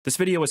This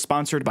video is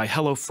sponsored by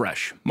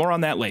HelloFresh. More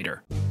on that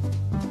later.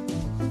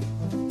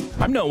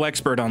 I'm no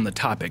expert on the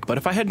topic, but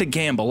if I had to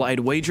gamble, I'd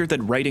wager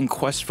that writing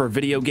quests for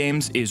video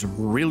games is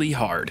really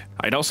hard.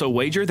 I'd also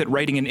wager that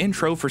writing an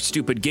intro for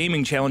stupid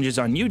gaming challenges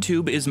on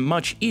YouTube is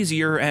much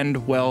easier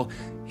and, well,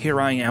 here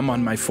I am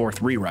on my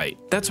 4th rewrite.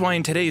 That's why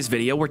in today's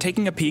video, we're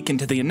taking a peek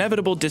into the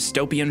inevitable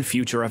dystopian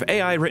future of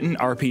AI-written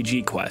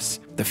RPG quests.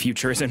 The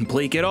future isn't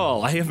bleak at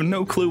all, I have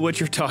no clue what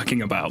you're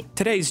talking about.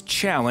 Today's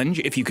challenge,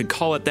 if you could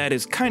call it that,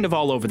 is kind of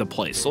all over the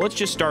place, so let's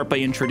just start by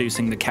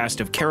introducing the cast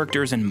of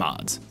characters and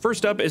mods.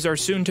 First up is our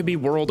soon-to-be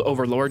world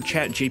overlord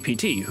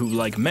ChatGPT, who,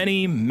 like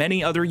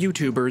many other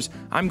YouTubers,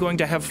 I'm going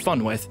to have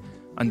fun with,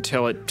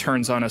 until it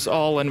turns on us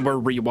all and we're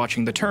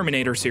rewatching the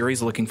Terminator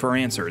series looking for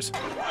answers.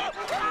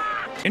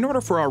 In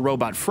order for our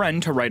robot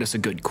friend to write us a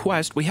good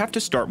quest, we have to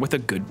start with a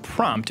good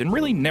prompt and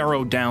really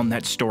narrow down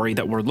that story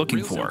that we're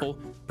looking for. Simple.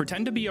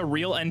 Pretend to be a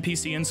real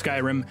NPC in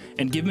Skyrim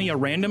and give me a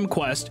random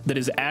quest that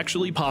is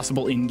actually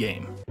possible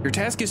in-game. Your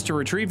task is to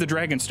retrieve the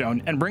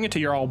Dragonstone and bring it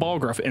to Jarl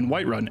Balgruuf in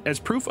Whiterun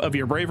as proof of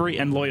your bravery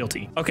and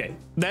loyalty. Okay,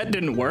 that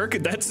didn't work.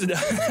 That's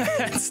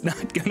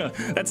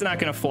not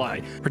gonna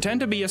fly. Pretend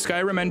to be a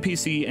Skyrim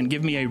NPC and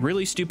give me a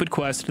really stupid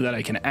quest that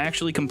I can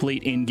actually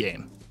complete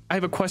in-game. I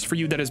have a quest for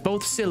you that is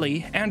both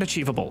silly and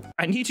achievable.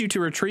 I need you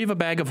to retrieve a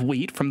bag of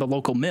wheat from the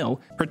local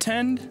mill,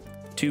 pretend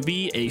to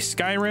be a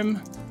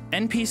Skyrim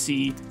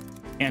NPC,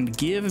 and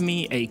give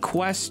me a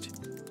quest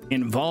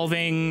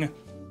involving...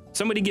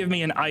 Somebody give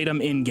me an item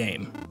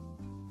in-game.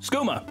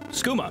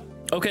 Skooma.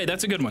 Okay,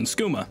 that's a good one,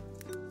 skooma.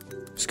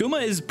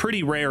 Skooma is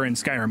pretty rare in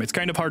Skyrim. It's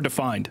kind of hard to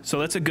find, so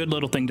that's a good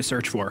little thing to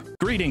search for.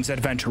 Greetings,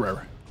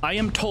 adventurer. I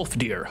am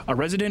Tolfdir, a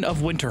resident of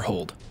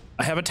Winterhold.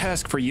 I have a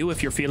task for you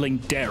if you're feeling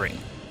daring.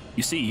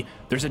 You see,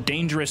 there's a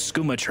dangerous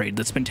skooma trade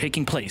that's been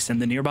taking place in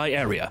the nearby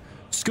area.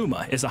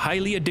 Skooma is a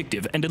highly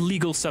addictive and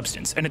illegal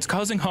substance, and it's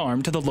causing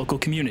harm to the local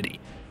community.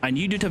 I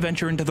need you to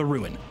venture into the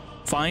ruin,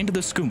 find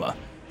the skooma,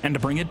 and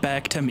bring it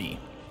back to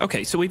me.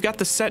 Okay, so we've got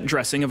the set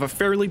dressing of a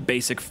fairly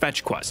basic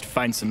fetch quest.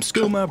 Find some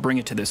skooma, bring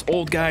it to this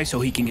old guy so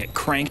he can get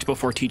cranked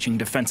before teaching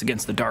defense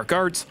against the dark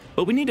arts,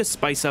 but we need to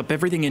spice up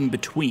everything in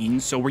between,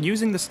 so we're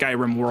using the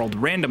Skyrim World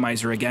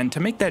Randomizer again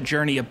to make that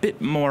journey a bit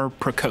more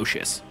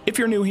precocious. If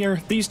you're new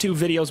here, these two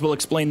videos will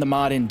explain the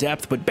mod in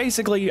depth, but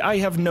basically, I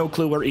have no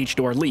clue where each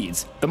door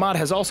leads. The mod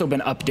has also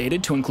been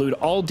updated to include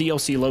all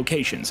DLC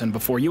locations, and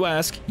before you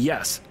ask,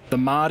 yes, the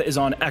mod is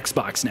on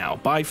Xbox now,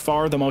 by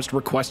far the most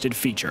requested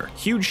feature.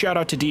 Huge shout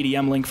out to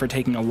DDM Link for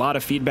taking a lot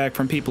of feedback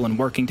from people and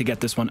working to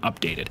get this one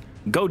updated.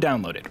 Go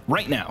download it,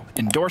 right now.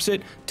 Endorse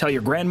it, tell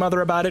your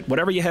grandmother about it,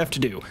 whatever you have to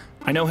do.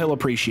 I know he'll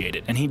appreciate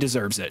it, and he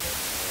deserves it.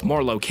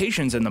 More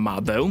locations in the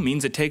mod, though,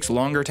 means it takes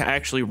longer to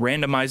actually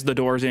randomize the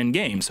doors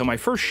in-game, so my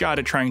first shot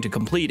at trying to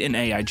complete an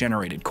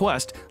AI-generated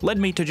quest led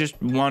me to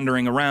just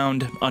wandering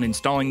around,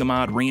 uninstalling the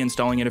mod,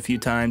 reinstalling it a few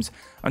times,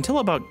 until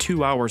about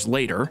 2 hours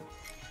later,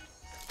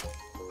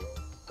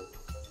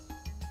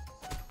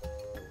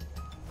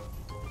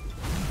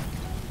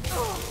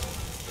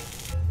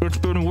 it's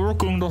been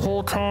working the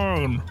whole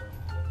time.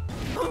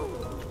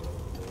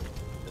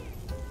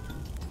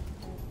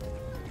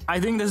 I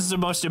think this is the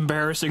most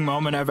embarrassing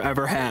moment I've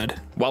ever had.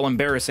 While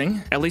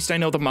embarrassing, at least I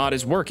know the mod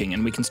is working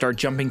and we can start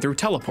jumping through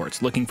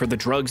teleports looking for the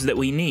drugs that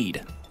we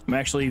need. I'm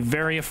actually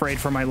very afraid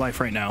for my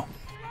life right now.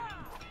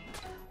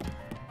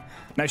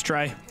 Nice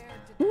try.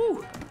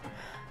 Woo!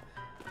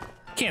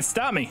 Can't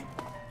stop me.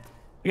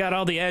 We got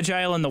all the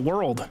agility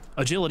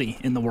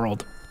in the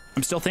world.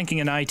 I'm still thinking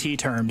in IT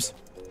terms.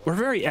 We're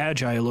very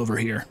agile over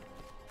here.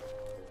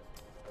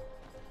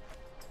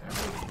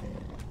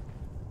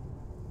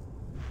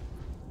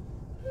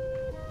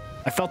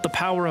 I felt the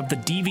power of the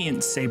deviant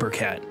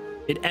Sabercat.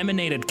 It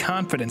emanated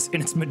confidence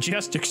in its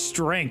majestic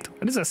strength.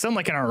 Why does that sound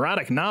like an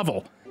erotic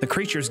novel? The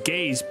creature's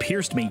gaze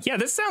pierced me. Yeah,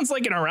 this sounds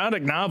like an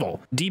erotic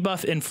novel.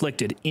 Debuff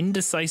inflicted,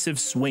 indecisive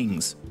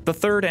swings. The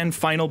third and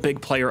final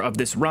big player of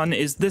this run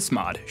is this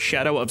mod,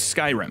 Shadow of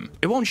Skyrim.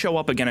 It won't show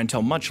up again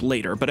until much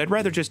later, but I'd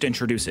rather just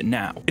introduce it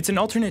now. It's an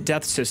alternate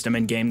death system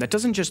in-game that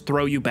doesn't just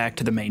throw you back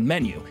to the main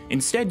menu.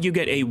 Instead, you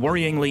get a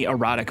worryingly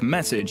erotic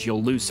message.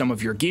 You'll lose some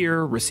of your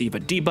gear, receive a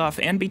debuff,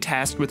 and be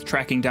tasked with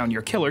tracking down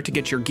your killer to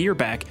get your gear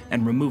back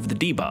and remove the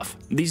debuff.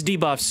 These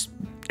debuffs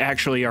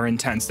actually are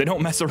intense. They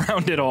don't mess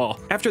around at all.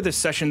 After this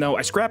session though,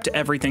 I scrapped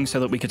everything so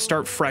that we could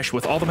start fresh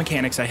with all the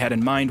mechanics I had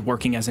in mind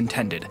working as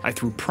intended. I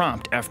threw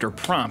prompt after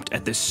prompt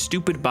at this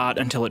stupid bot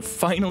until it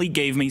finally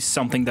gave me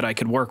something that I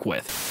could work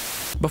with.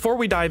 Before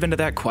we dive into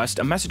that quest,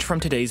 a message from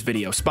today's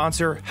video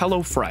sponsor,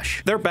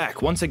 HelloFresh. They're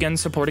back, once again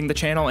supporting the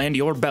channel and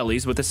your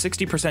bellies with a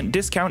 60%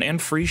 discount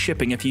and free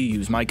shipping if you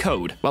use my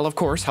code. While of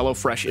course,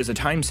 HelloFresh is a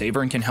time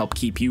saver and can help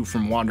keep you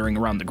from wandering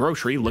around the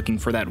grocery looking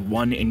for that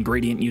one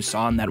ingredient you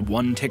saw in that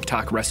one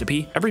TikTok recipe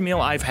recipe, every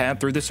meal I've had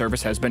through the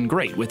service has been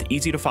great with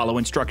easy to follow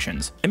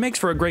instructions. It makes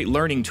for a great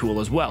learning tool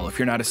as well if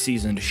you're not a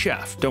seasoned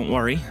chef. Don't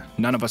worry,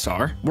 none of us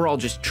are. We're all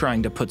just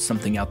trying to put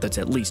something out that's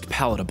at least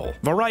palatable.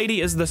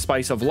 Variety is the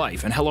spice of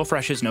life, and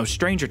HelloFresh is no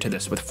stranger to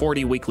this with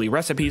 40 weekly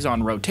recipes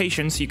on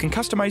rotation so you can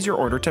customize your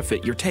order to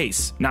fit your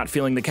tastes. Not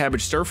feeling the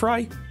cabbage stir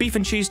fry? Beef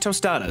and cheese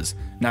tostadas.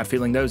 Not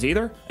feeling those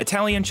either?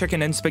 Italian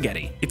chicken and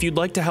spaghetti. If you'd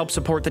like to help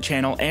support the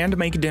channel and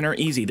make dinner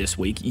easy this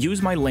week,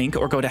 use my link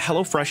or go to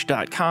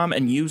HelloFresh.com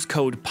and use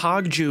code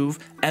POGJOOV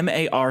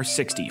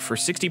MAR60 for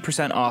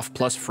 60% off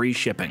plus free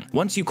shipping.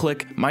 Once you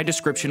click, my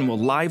description will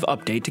live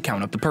update to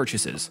count up the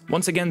purchases.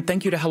 Once again,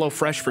 thank you to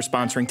HelloFresh for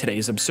sponsoring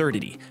today's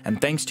absurdity, and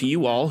thanks to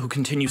you all who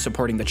continue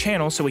supporting the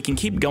channel so we can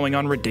keep going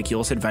on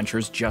ridiculous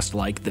adventures just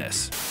like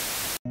this.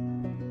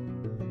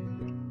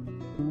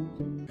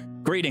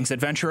 Greetings,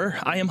 adventurer.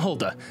 I am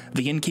Hulda,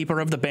 the innkeeper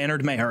of the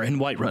Bannered Mare in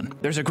Whiterun.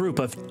 There's a group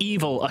of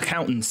evil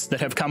accountants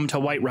that have come to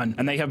Whiterun,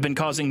 and they have been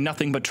causing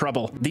nothing but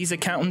trouble. These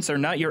accountants are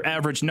not your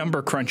average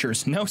number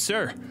crunchers. No,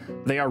 sir.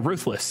 They are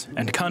ruthless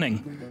and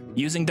cunning,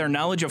 using their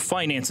knowledge of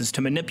finances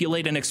to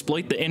manipulate and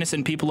exploit the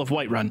innocent people of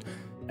Whiterun.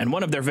 And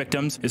one of their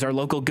victims is our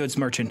local goods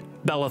merchant,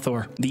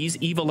 Bellathor. These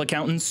evil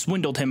accountants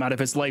swindled him out of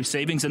his life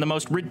savings in the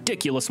most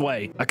ridiculous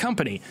way. A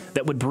company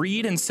that would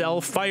breed and sell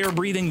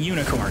fire-breathing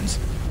unicorns.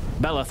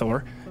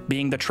 Bellathor,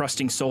 being the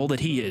trusting soul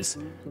that he is,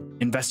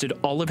 invested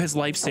all of his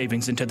life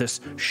savings into this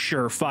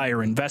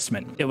surefire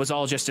investment. It was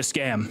all just a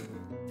scam,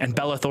 and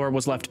Bellathor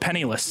was left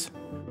penniless.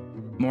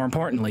 More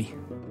importantly,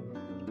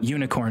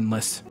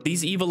 unicornless.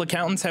 These evil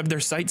accountants have their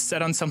sights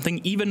set on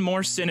something even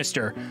more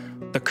sinister: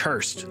 the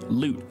cursed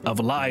Loot of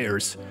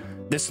Liars.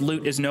 This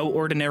loot is no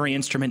ordinary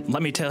instrument,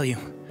 let me tell you.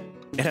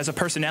 It has a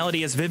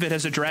personality as vivid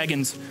as a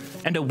dragon's,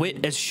 and a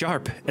wit as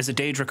sharp as a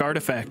Daedric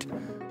artifact.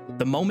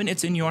 The moment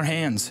it's in your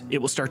hands,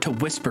 it will start to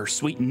whisper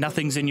sweet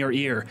nothings in your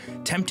ear,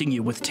 tempting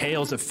you with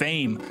tales of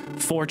fame,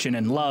 fortune,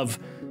 and love.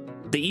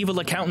 The evil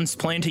accountants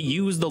plan to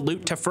use the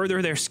loot to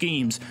further their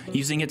schemes,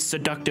 using its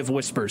seductive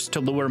whispers to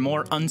lure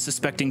more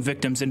unsuspecting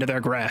victims into their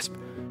grasp.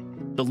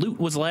 The loot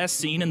was last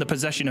seen in the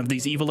possession of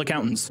these evil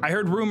accountants. I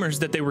heard rumors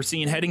that they were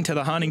seen heading to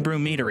the Haunting Brew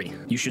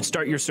Meadery. You should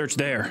start your search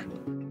there.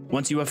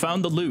 Once you have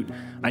found the loot,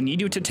 I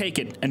need you to take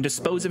it and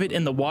dispose of it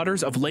in the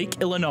waters of Lake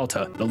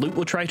Ilinalta. The loot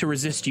will try to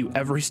resist you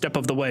every step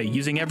of the way,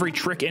 using every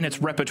trick in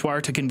its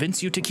repertoire to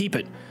convince you to keep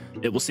it.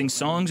 It will sing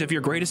songs of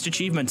your greatest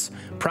achievements,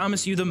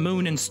 promise you the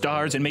moon and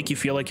stars, and make you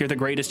feel like you're the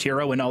greatest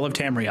hero in all of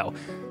Tamriel.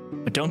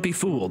 But don't be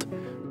fooled,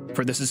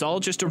 for this is all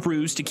just a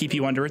ruse to keep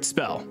you under its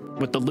spell.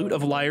 With the Loot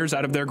of Liars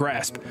out of their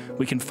grasp,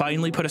 we can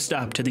finally put a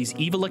stop to these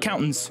evil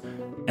accountants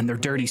and their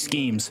dirty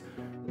schemes.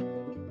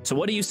 So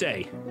what do you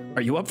say?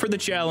 Are you up for the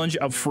challenge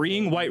of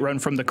freeing Whiterun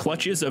from the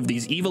clutches of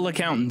these evil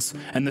accountants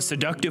and the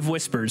seductive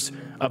whispers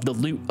of the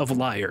Loot of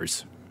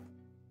Liars?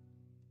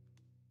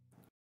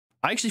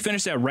 I actually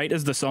finished that right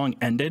as the song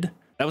ended.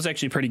 That was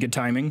actually pretty good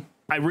timing.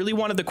 I really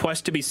wanted the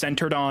quest to be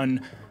centered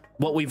on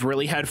what we've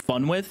really had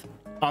fun with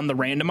on the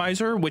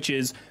randomizer, which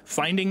is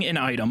finding an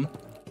item,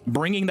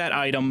 bringing that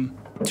item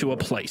to a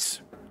place.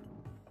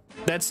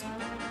 That's...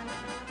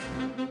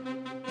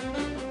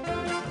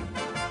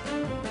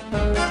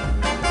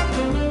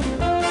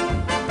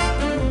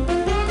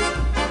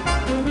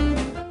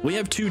 We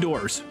have two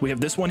doors. We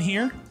have this one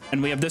here,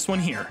 and we have this one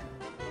here.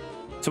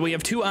 So we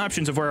have two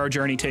options of where our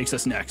journey takes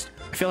us next.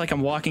 I feel like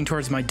I'm walking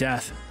towards my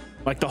death.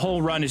 Like the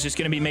whole run is just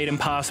going to be made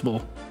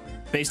impossible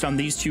based on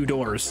these two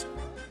doors.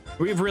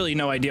 We have really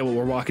no idea what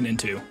we're walking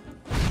into.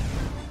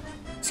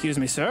 Excuse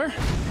me, sir?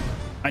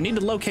 I need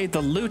to locate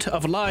the Loot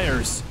of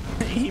Liars.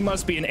 He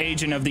must be an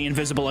agent of the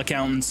invisible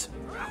accountants.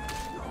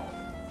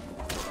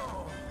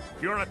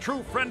 You're a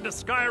true friend to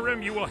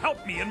Skyrim. You will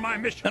help me in my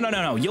mission.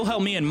 No. You'll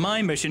help me in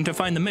my mission to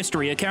find the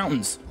mystery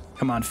accountants.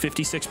 Come on,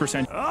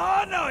 56%.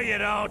 Oh, no, you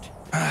don't.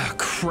 Ah,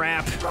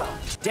 crap.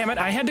 Damn it,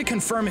 I had to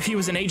confirm if he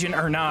was an agent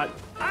or not.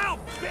 I'll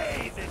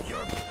bathe in your...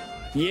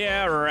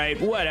 Yeah, right,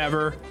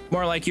 whatever.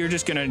 More like you're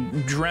just gonna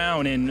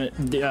drown in,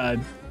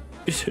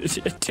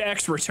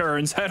 tax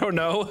returns. I don't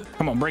know.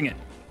 Come on, bring it.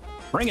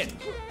 Bring it.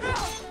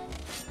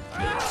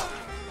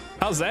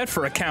 How's that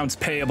for accounts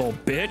payable,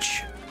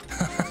 bitch?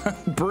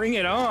 Bring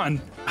it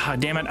on. Ah,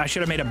 damn it, I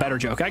should have made a better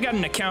joke. I got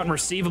an account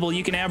receivable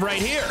you can have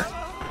right here.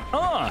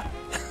 Ah,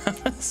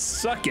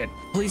 suck it.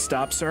 Please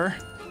stop, sir.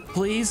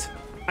 Please.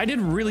 I did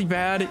really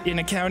bad in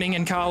accounting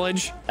in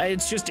college.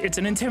 It's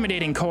an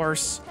intimidating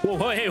course.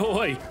 Whoa,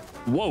 hey.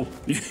 Whoa,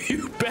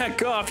 you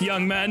back off,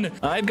 young man.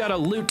 I've got a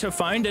loot to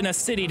find and a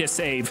city to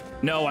save.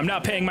 No, I'm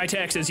not paying my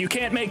taxes. You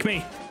can't make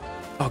me.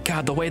 Oh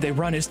God, the way they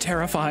run is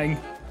terrifying.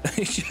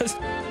 It's just...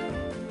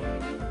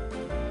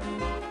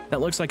 That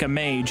looks like a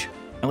mage,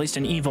 at least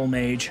an evil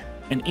mage.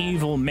 An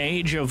evil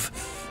mage of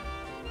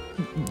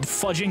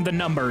fudging the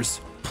numbers.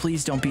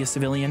 Please don't be a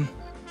civilian.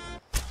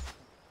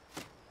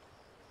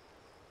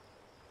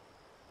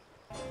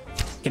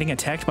 Getting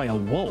attacked by a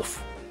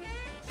wolf.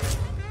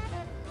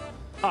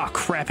 Aw,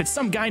 crap, it's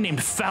some guy named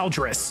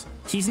Faldris.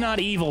 He's not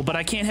evil, but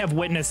I can't have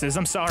witnesses,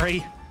 I'm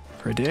sorry.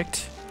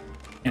 Predict,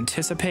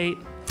 anticipate.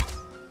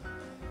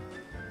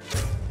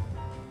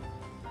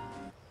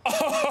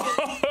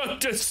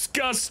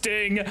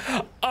 disgusting.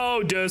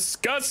 Oh,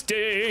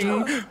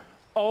 disgusting.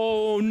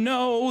 Oh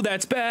no,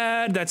 that's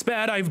bad. That's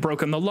bad. I've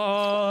broken the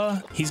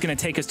law. He's gonna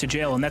take us to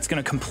jail, and that's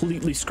gonna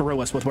completely screw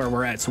us with where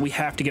we're at. So we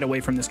have to get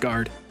away from this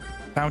guard.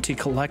 Bounty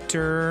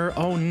collector.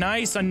 Oh,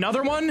 nice.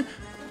 Another one?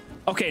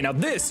 Okay, now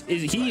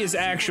he is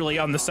actually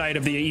on the side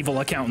of the evil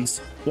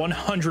accountants.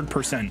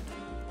 100%.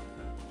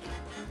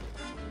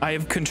 I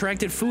have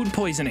contracted food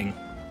poisoning.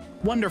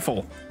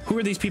 Wonderful. Who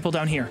are these people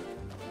down here?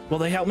 Will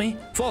they help me?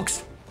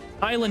 Folks,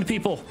 island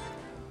people.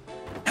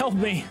 Help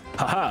me.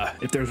 Haha,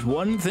 if there's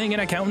one thing an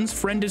accountant's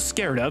friend is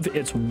scared of,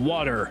 it's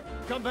water.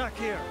 Come back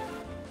here.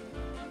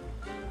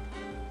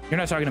 You're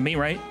not talking to me,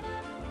 right?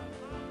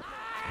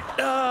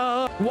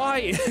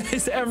 Why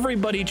is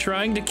everybody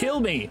trying to kill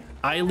me?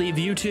 I leave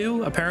you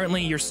two.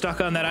 Apparently you're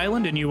stuck on that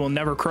island and you will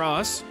never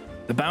cross.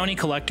 The bounty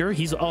collector,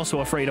 he's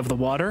also afraid of the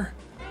water.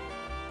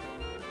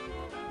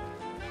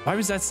 Why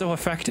was that so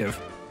effective?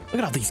 Look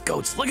at all these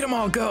goats. Look at them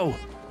all go.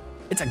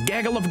 It's a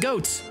gaggle of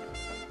goats.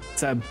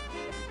 It's a...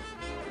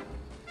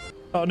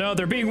 Oh no,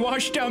 they're being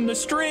washed down the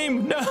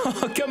stream. No,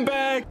 come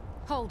back.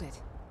 Hold it.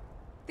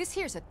 This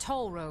here's a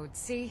toll road,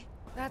 see?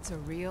 That's a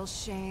real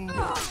shame.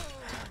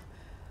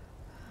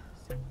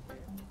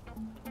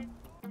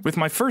 With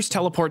my first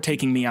teleport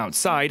taking me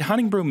outside,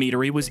 Honningbrew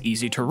Meadery was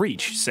easy to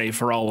reach, save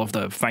for all of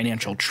the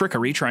financial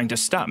trickery trying to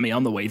stop me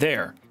on the way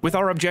there. With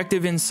our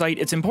objective in sight,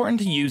 it's important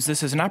to use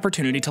this as an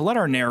opportunity to let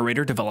our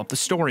narrator develop the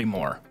story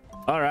more.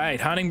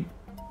 Alright,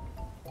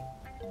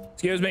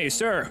 Excuse me,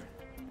 sir.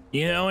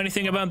 You know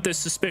anything about this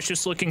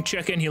suspicious-looking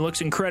chicken? He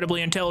looks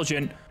incredibly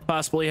intelligent,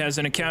 possibly has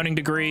an accounting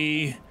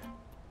degree,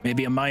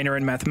 maybe a minor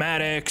in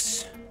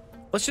mathematics.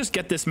 Let's just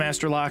get this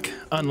master lock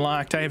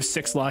unlocked. I have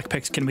 6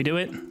 lockpicks. Can we do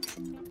it?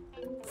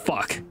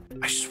 Fuck.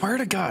 I swear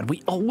to God,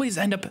 we always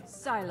end up...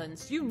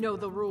 Silence, you know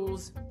the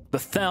rules. The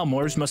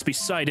Thalmors must be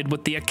sided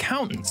with the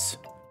accountants.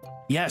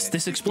 Yes,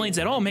 this explains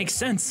it. All makes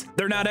sense.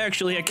 They're not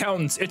actually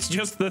accountants. It's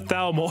just the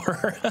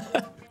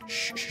Thalmor.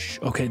 Shh, shh.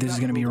 Okay, this is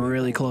gonna be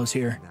really close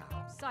here.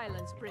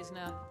 Silence,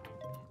 prisoner.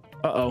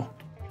 Uh-oh.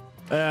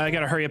 I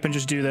gotta hurry up and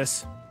just do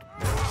this.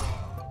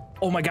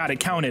 Oh my God, it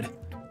counted.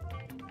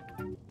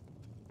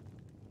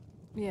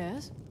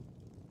 Yes?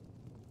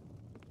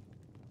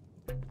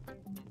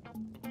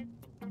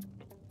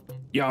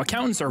 Yo,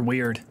 accountants are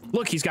weird.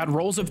 Look, he's got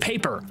rolls of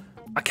paper.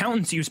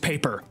 Accountants use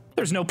paper.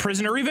 There's no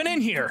prisoner even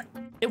in here.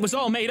 It was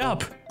all made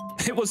up.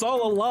 It was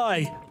all a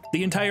lie.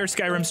 The entire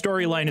Skyrim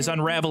storyline is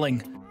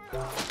unraveling.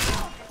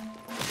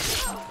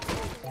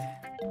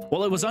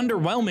 Well, it was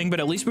underwhelming, but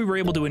at least we were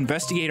able to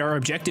investigate our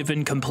objective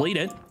and complete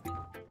it.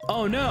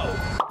 Oh no,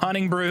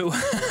 Honningbrew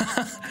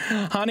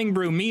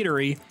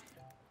Meadery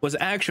was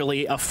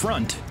actually a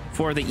front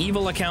for the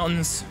evil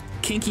accountant's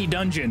kinky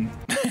dungeon.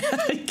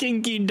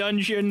 Kinky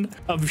dungeon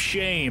of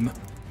shame.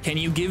 Can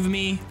you give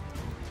me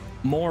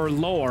more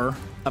lore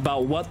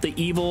about what the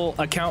evil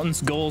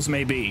accountant's goals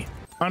may be?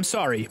 I'm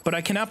sorry, but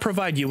I cannot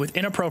provide you with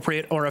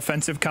inappropriate or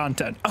offensive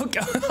content.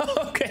 Okay,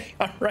 okay,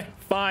 all right,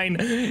 fine.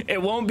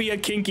 It won't be a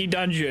kinky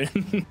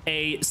dungeon.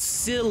 A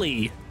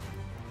silly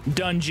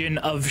dungeon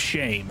of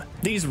shame.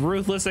 These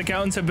ruthless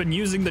accountants have been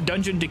using the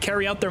dungeon to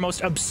carry out their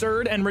most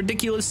absurd and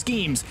ridiculous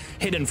schemes,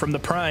 hidden from the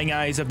prying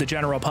eyes of the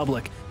general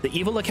public. The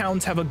evil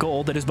accountants have a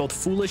goal that is both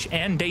foolish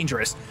and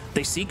dangerous.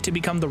 They seek to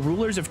become the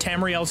rulers of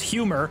Tamriel's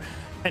humor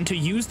and to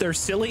use their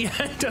silly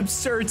and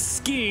absurd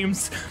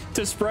schemes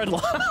to spread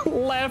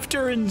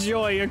laughter and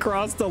joy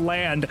across the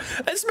land.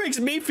 This makes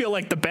me feel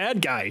like the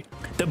bad guy.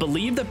 They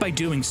believe that by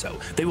doing so,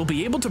 they will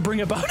be able to bring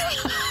about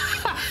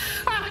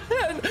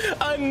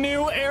a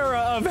new era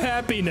of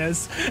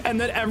happiness,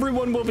 and that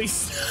everyone will be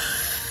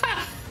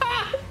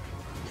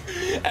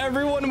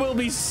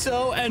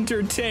so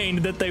entertained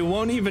that they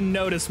won't even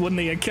notice when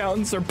the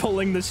accountants are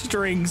pulling the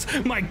strings.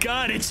 My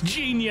God, it's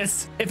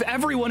genius. If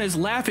everyone is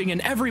laughing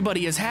and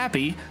everybody is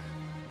happy,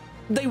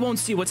 they won't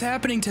see what's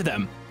happening to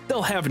them.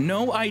 They'll have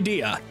no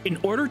idea. In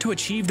order to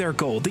achieve their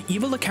goal, the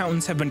evil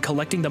accountants have been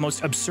collecting the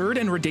most absurd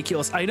and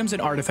ridiculous items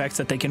and artifacts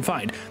that they can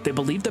find. They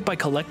believe that by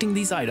collecting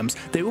these items,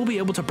 they will be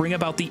able to bring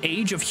about the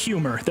age of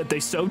humor that they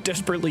so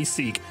desperately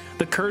seek.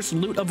 The cursed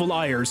Loot of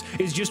Liars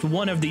is just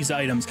one of these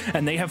items,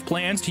 and they have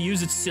plans to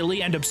use its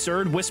silly and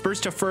absurd whispers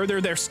to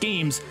further their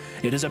schemes.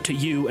 It is up to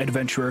you,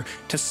 adventurer,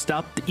 to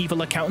stop the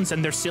evil accountants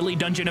and their silly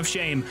dungeon of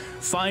shame.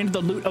 Find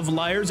the Loot of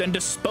Liars and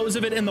dispose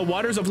of it in the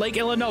waters of Lake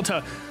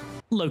Ilanelta,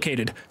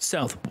 located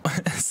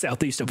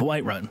southeast of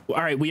Whiterun. All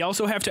right, we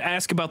also have to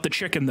ask about the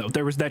chicken, though.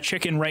 There was that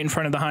chicken right in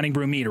front of the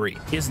Honningbrew Meadery.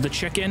 Is the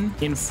chicken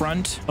in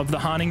front of the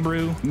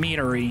Honningbrew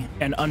Meadery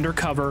an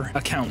undercover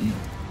accountant?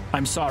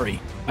 I'm sorry,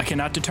 I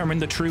cannot determine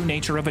the true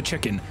nature of a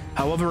chicken.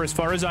 However, as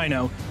far as I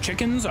know,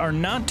 chickens are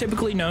not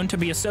typically known to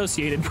be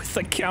associated with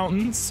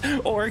accountants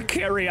or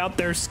carry out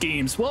their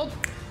schemes. Well,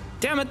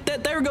 damn it,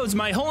 there goes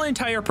my whole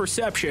entire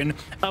perception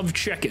of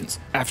chickens.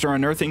 After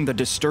unearthing the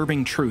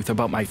disturbing truth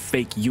about my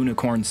fake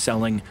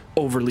unicorn-selling,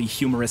 overly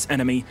humorous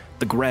enemy,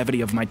 the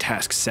gravity of my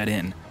task set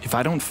in. If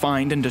I don't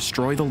find and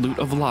destroy the Loot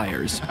of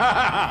Liars,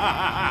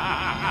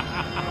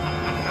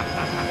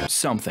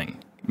 something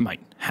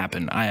might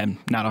happen. I am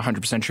not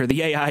 100% sure.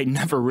 The AI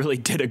never really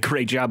did a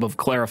great job of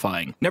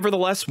clarifying.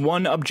 Nevertheless,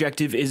 one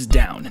objective is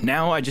down.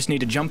 Now I just need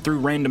to jump through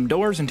random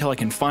doors until I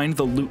can find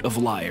the loot of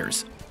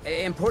liars.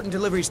 Important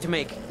deliveries to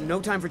make.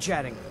 No time for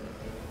chatting.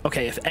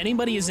 Okay, if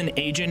anybody is an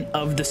agent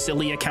of the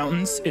silly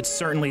accountants, it's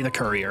certainly the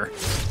courier.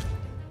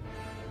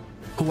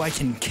 Who I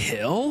can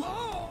kill?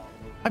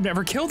 I've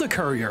never killed a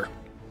courier.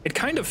 It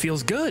kind of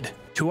feels good.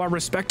 To our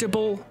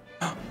respectable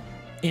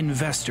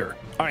investor.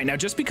 All right, now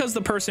just because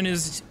the person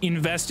is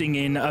investing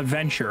in a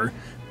venture,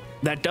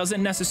 that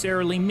doesn't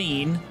necessarily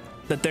mean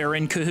that they're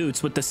in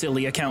cahoots with the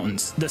silly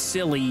accountants. The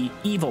silly,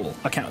 evil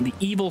accountant.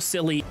 The evil,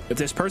 silly. If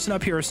this person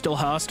up here is still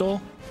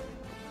hostile,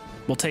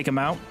 we'll take him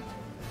out.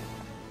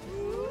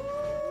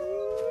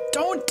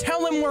 Don't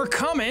tell him we're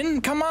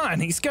coming. Come on,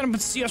 he's gonna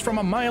see us from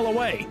a mile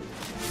away.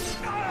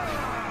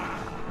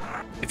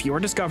 If you are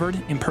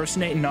discovered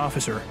impersonating an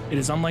officer, it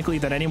is unlikely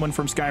that anyone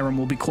from Skyrim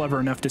will be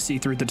clever enough to see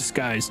through the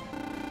disguise.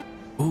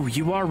 Ooh,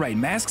 you are right.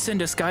 Masks and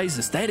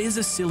disguises, that is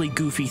a silly,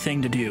 goofy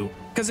thing to do.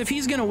 Because if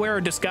he's gonna wear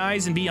a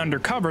disguise and be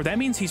undercover, that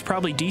means he's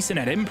probably decent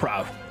at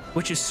improv,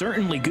 which is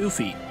certainly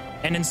goofy,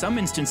 and in some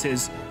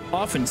instances,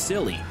 often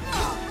silly.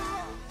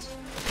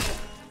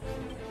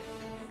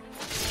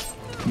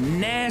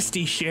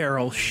 Nasty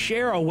Cheryl.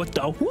 Cheryl with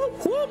the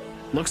whoop whoop.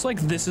 Looks like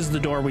this is the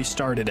door we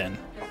started in.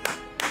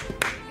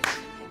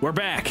 We're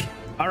back.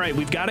 All right,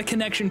 we've got a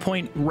connection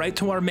point right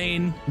to our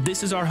main.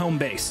 This is our home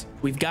base.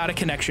 We've got a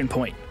connection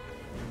point.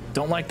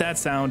 Don't like that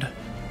sound.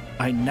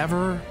 I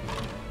never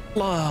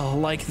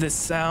like this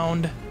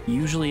sound.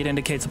 Usually it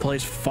indicates a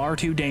place far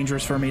too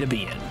dangerous for me to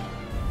be in.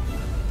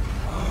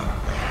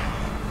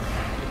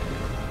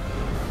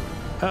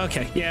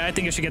 Okay, yeah, I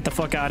think I should get the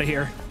fuck out of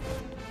here.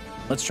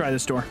 Let's try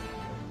this door.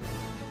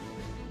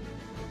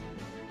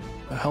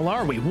 The hell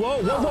are we?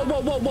 Whoa, whoa, whoa,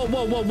 whoa, whoa, whoa,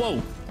 whoa, whoa,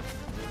 whoa.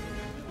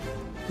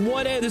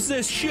 What is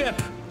this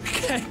ship?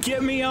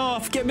 Get me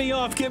off, get me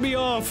off, get me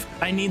off.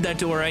 I need that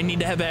door. I need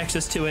to have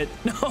access to it.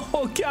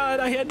 No, God,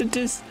 I had to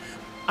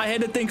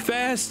think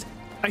fast.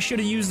 I should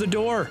have used the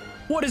door.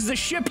 What is the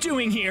ship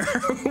doing here?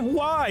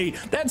 Why?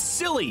 That's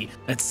silly.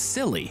 That's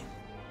silly.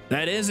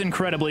 That is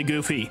incredibly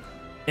goofy.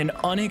 An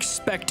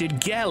unexpected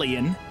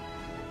galleon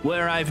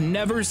where I've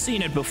never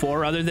seen it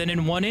before other than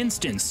in one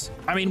instance.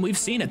 I mean, we've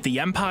seen it. The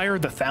Empire,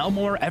 the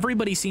Thalmor,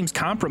 everybody seems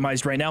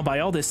compromised right now by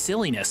all this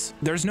silliness.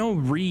 There's no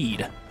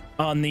read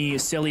on the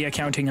silly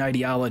accounting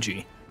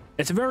ideology.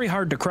 It's very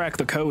hard to crack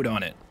the code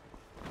on it.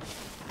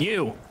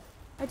 You.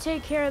 I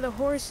take care of the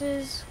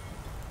horses,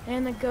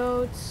 and the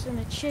goats, and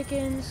the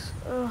chickens,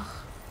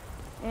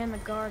 and the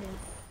garden.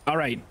 All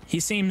right, he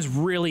seems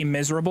really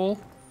miserable,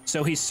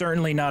 so he's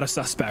certainly not a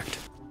suspect.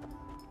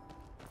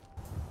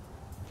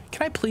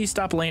 Can I please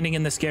stop landing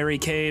in the scary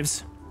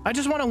caves? I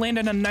just want to land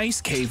in a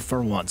nice cave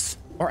for once.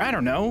 Or I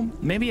don't know,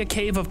 maybe a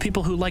cave of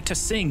people who like to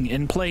sing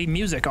and play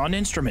music on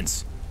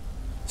instruments.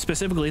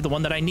 Specifically the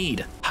one that I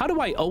need. How do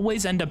I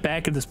always end up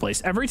back in this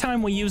place? Every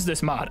time we use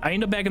this mod, I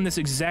end up back in this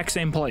exact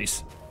same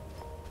place.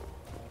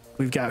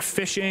 We've got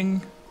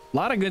fishing, a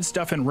lot of good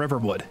stuff in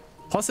Riverwood.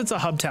 Plus it's a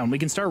hub town. We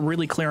can start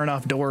really clearing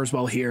off doors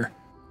while here.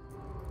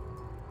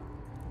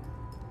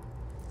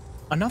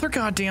 Another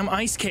goddamn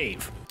ice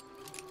cave.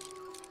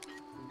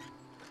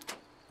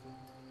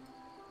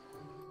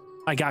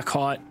 I got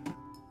caught.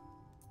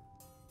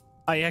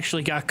 I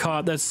actually got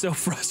caught. That's so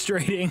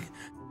frustrating.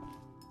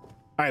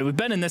 All right, we've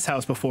been in this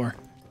house before.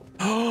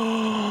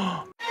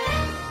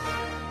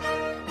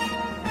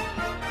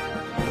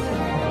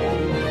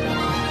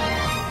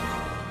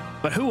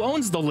 But who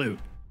owns the loot?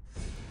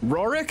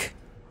 Rorik?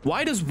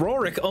 Why does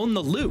Rorik own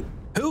the loot?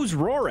 Who's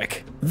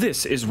Rorik?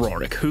 This is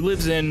Rorik, who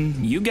lives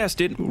in, you guessed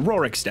it,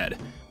 Rorikstead.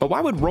 But why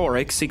would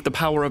Rorik seek the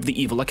power of the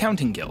evil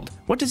accounting guild?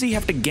 What does he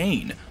have to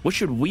gain? What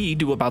should we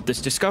do about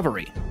this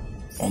discovery?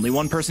 Only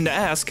one person to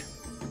ask.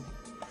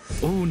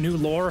 Ooh, new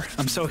lore.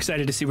 I'm so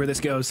excited to see where this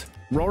goes.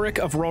 Rorik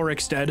of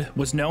Rorikstead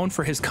was known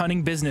for his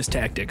cunning business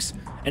tactics,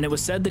 and it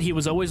was said that he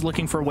was always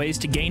looking for ways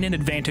to gain an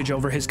advantage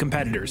over his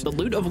competitors. The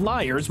loot of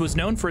liars was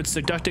known for its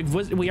seductive...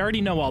 We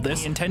already know all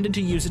this. He intended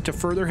to use it to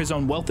further his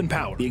own wealth and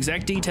power. The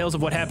exact details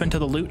of what happened to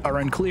the loot are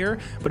unclear,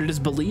 but it is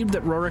believed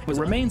that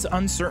remains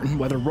uncertain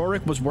whether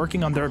Rorik was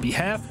working on their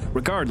behalf.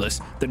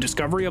 Regardless, the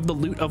discovery of the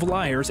loot of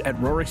liars at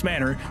Rorik's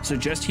Manor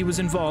suggests he was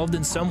involved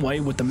in some way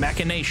with the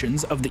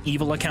machinations of the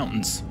evil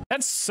accountants.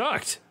 That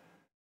sucked.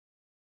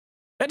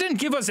 That didn't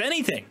give us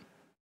anything.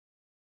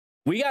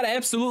 We got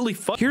absolutely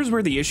Here's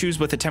where the issues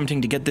with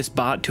attempting to get this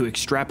bot to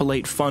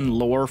extrapolate fun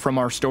lore from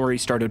our story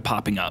started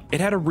popping up.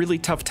 It had a really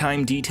tough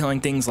time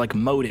detailing things like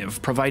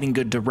motive, providing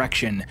good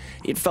direction.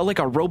 It felt like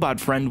our robot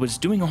friend was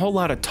doing a whole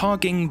lot of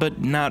talking, but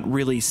not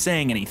really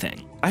saying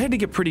anything. I had to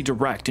get pretty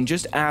direct and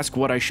just ask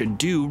what I should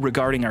do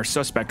regarding our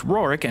suspect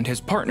Rorik and his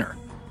partner.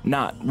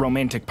 Not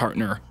romantic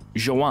partner,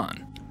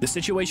 Joanne. The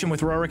situation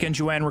with Rorik and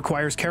Joanne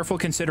requires careful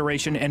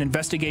consideration and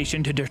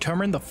investigation to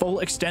determine the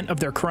full extent of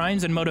their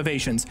crimes and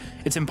motivations.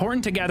 It's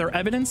important to gather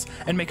evidence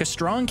and make a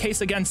strong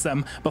case against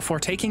them before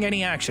taking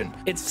any action.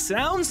 It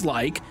sounds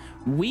like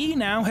we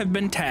now have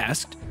been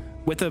tasked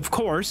with, of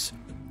course,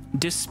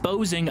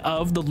 disposing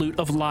of the loot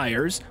of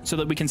liars so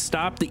that we can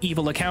stop the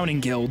evil accounting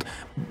guild.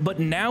 But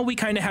now we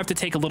kind of have to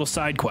take a little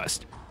side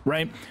quest,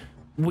 right?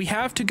 We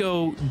have to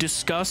go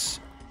discuss,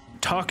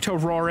 talk to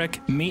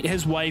Rorik, meet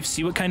his wife,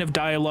 see what kind of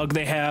dialogue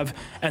they have,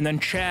 and then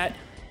chat.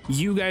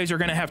 You guys are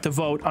going to have to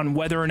vote on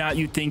whether or not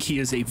you think he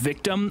is a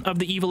victim of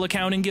the evil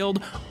accounting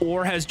guild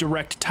or has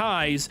direct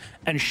ties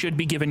and should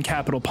be given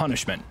capital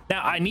punishment.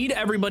 Now, I need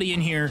everybody in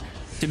here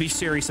to be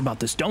serious about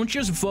this. Don't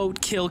just vote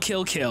kill,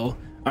 kill, kill.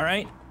 All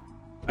right?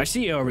 I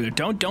see you over there.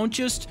 Don't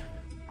just,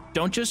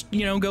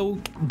 you know, go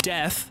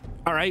death.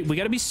 All right, we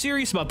got to be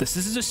serious about this.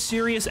 This is a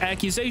serious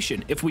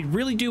accusation. If we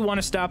really do want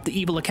to stop the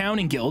evil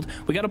accounting guild,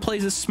 we got to play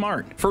this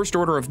smart. First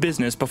order of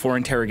business before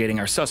interrogating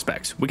our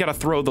suspects, we got to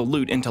throw the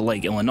loot into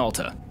Lake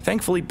Ilinalta.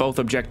 Thankfully, both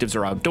objectives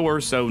are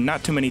outdoors, so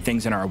not too many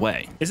things in our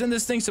way. Isn't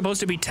this thing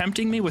supposed to be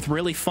tempting me with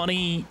really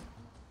funny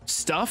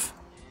stuff?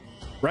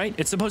 Right?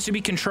 It's supposed to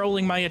be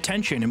controlling my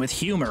attention and with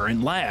humor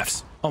and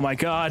laughs. Oh my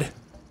God.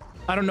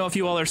 I don't know if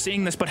you all are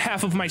seeing this, but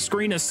half of my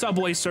screen is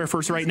Subway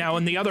Surfers right now,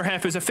 and the other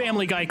half is a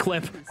Family Guy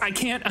clip. I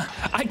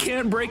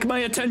can't break my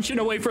attention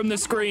away from the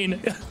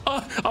screen.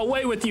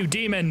 Away with you,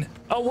 demon.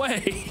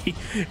 Away.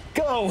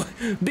 Go.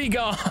 Be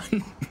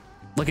gone.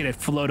 Look at it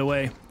float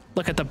away.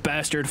 Look at the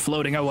bastard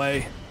floating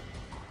away.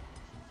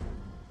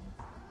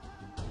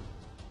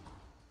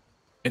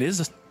 It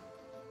is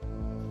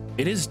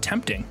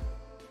tempting,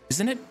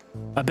 isn't it?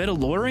 A bit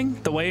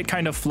alluring, the way it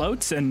kind of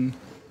floats and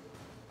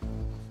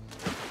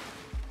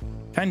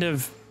kind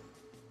of,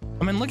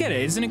 I mean, look at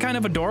it. Isn't it kind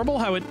of adorable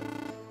how it,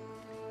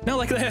 no,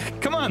 like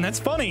that. Come on, that's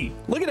funny.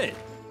 Look at it.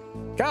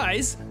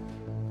 Guys,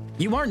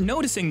 you aren't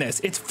noticing this.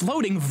 It's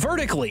floating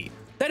vertically.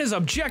 That is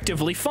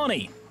objectively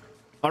funny.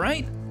 All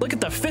right? Look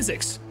at the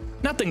physics.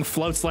 Nothing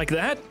floats like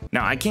that.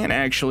 Now, I can't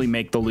actually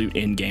make the loot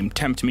in-game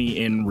tempt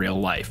me in real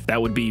life. That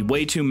would be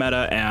way too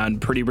meta and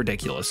pretty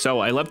ridiculous. So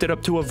I left it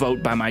up to a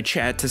vote by my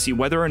chat to see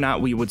whether or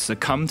not we would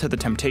succumb to the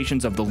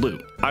temptations of the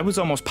loot. I was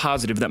almost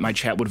positive that my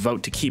chat would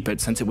vote to keep it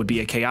since it would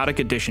be a chaotic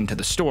addition to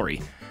the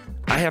story.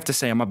 I have to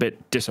say I'm a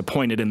bit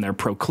disappointed in their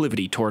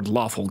proclivity toward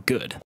lawful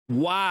good.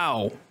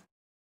 Wow.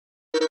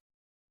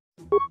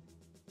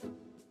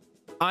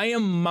 I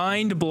am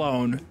mind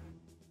blown.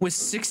 With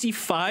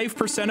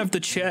 65% of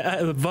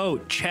the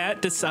vote,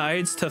 chat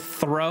decides to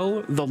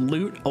throw the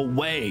loot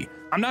away.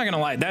 I'm not gonna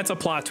lie, that's a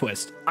plot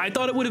twist. I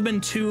thought it would have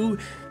been too,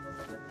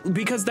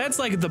 because that's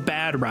like the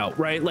bad route,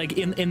 right? Like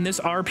in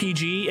this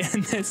RPG,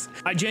 in this,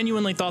 I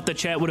genuinely thought the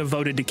chat would have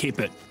voted to keep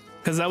it,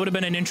 because that would have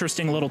been an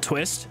interesting little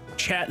twist.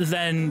 Chat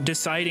then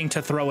deciding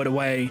to throw it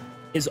away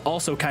is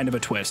also kind of a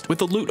twist. With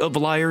the loot of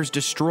liars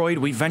destroyed,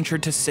 we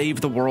ventured to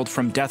save the world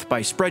from death by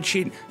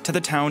spreadsheet to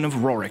the town of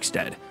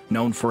Rorikstead,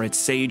 known for its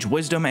sage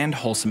wisdom and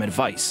wholesome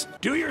advice.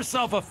 Do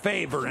yourself a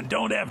favor and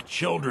don't have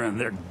children.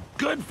 They're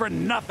good for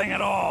nothing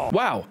at all.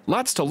 Wow,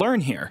 lots to learn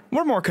here.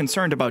 We're more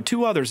concerned about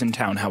two others in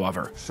town,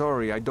 however.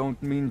 Sorry, I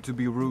don't mean to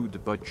be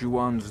rude, but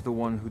Juan's the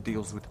one who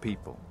deals with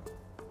people.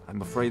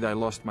 I'm afraid I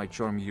lost my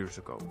charm years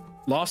ago.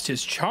 Lost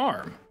his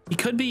charm? He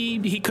could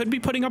be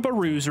putting up a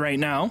ruse right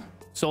now.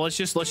 So let's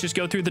just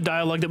go through the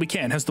dialogue that we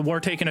can. Has the war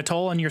taken a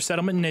toll on your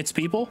settlement and its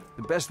people?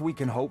 The best we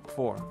can hope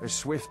for, a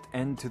swift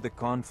end to the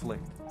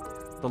conflict.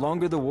 The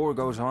longer the war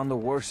goes on, the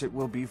worse it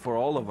will be for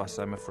all of us,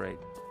 I'm afraid.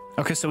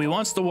 Okay, so he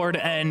wants the war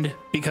to end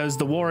because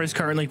the war is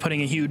currently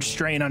putting a huge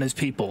strain on his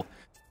people.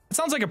 It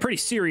sounds like a pretty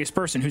serious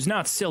person who's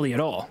not silly at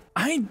all.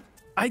 I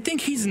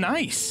think he's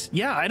nice.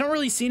 Yeah, I don't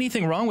really see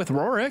anything wrong with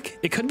Rorik.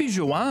 It could be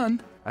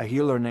Joan. A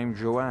healer named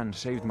Joanne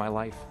saved my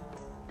life.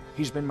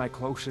 He's been my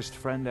closest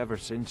friend ever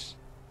since.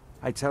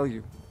 I tell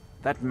you,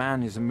 that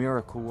man is a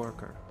miracle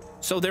worker.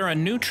 So they're a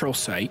neutral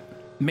site.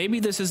 Maybe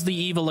this is the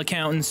evil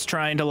accountants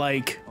trying to,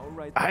 like,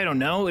 I don't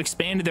know,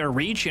 expand their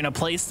reach in a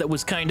place that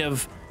was kind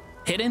of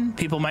hidden.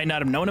 People might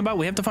not have known about.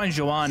 We have to find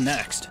Joan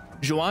next.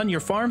 Joan, your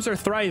farms are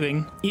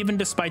thriving, even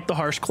despite the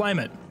harsh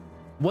climate.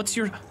 What's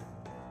your...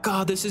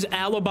 God, this is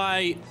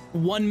alibi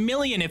 1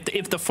 million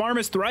if the farm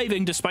is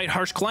thriving despite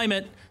harsh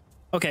climate.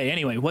 Okay,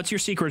 anyway, what's your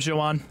secret,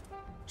 Joan?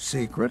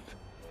 Secret?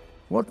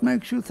 What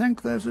makes you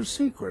think there's a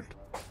secret?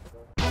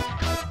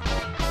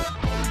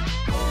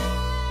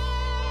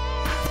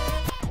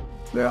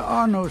 There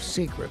are no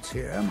secrets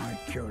here, my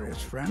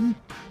curious friend.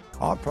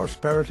 Our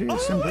prosperity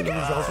is simply the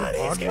result of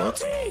hard work.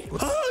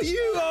 Oh,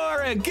 you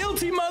are a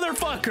guilty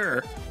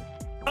motherfucker!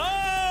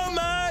 Oh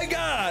my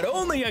God!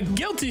 Only a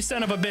guilty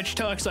son of a bitch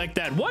talks like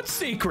that. What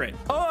secret?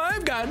 Oh,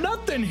 I've got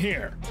nothing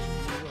here.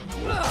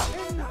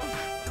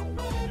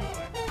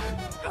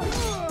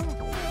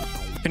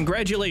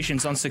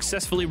 Congratulations on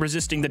successfully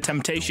resisting the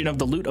temptation of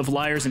the loot of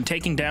liars and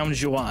taking down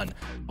Joan.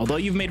 Although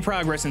you've made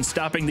progress in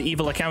stopping the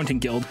evil accounting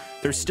guild,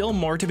 there's still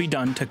more to be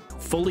done to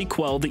fully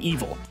quell the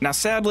evil. Now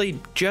sadly,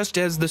 just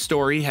as the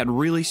story had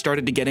really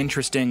started to get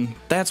interesting,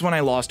 that's when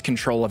I lost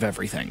control of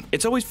everything.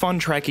 It's always fun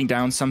tracking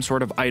down some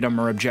sort of item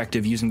or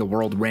objective using the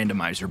World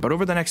Randomizer, but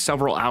over the next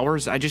several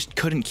hours, I just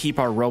couldn't keep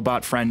our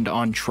robot friend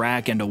on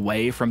track and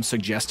away from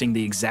suggesting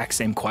the exact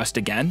same quest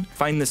again.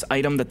 Find this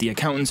item that the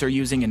accountants are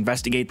using,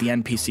 investigate the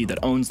NPC that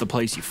owns the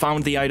place you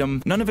found the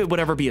item. None of it would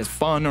ever be as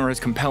fun or as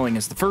compelling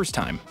as the first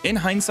time. In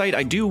hindsight,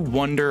 I do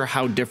wonder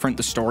how different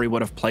the story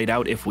would have played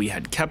out if we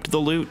had kept the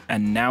loot,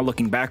 and now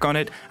looking back on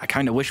it, I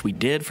kinda wish we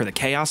did for the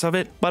chaos of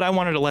it, but I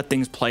wanted to let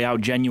things play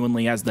out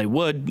genuinely as they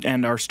would,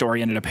 and our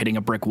story ended up hitting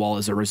a brick wall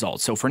as a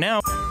result. So for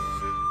now,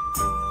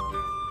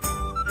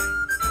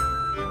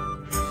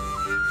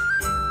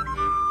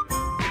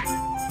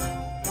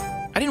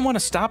 I didn't want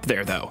to stop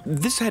there though.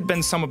 This had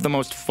been some of the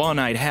most fun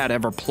I'd had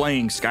ever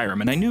playing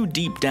Skyrim, and I knew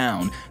deep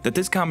down that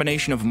this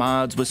combination of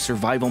mods with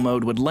survival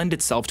mode would lend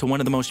itself to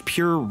one of the most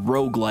pure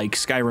roguelike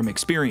Skyrim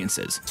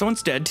experiences. So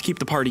instead, to keep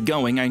the party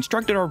going, I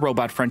instructed our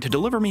robot friend to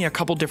deliver me a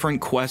couple different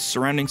quests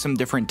surrounding some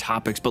different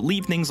topics, but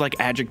leave things like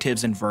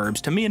adjectives and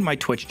verbs to me and my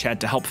Twitch chat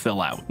to help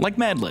fill out. Like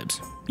Mad Libs.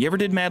 You ever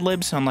did Mad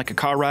Libs on like a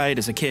car ride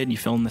as a kid? You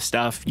fill in the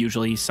stuff.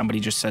 Usually somebody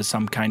just says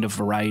some kind of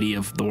variety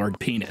of the word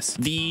penis.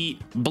 The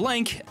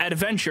blank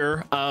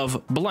adventure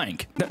of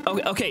blank.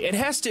 Okay, it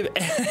has to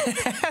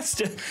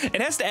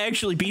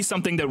actually be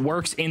something that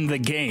works in the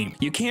game.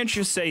 You can't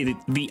just say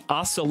the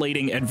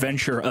oscillating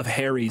adventure of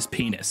Harry's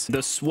penis.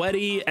 The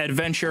sweaty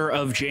adventure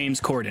of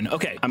James Corden.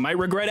 Okay, I might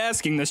regret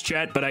asking this,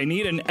 chat, but I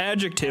need an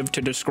adjective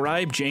to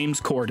describe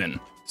James Corden.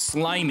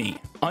 Slimy,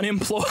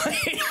 unemployed,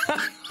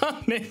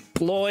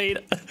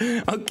 unemployed,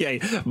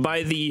 okay,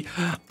 by the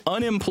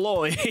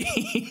unemployed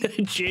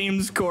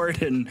James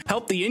Corden.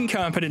 Help the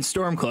incompetent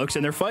Stormcloaks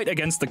in their fight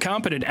against the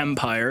competent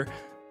Empire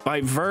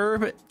by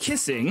verb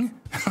kissing.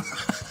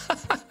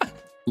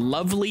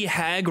 Lovely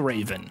hag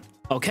raven.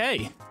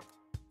 Okay.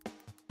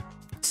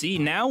 See,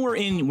 now we're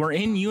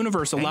in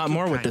universe a lot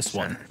more with this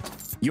one.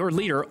 Your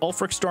leader,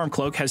 Ulfric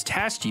Stormcloak, has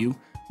tasked you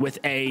with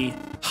a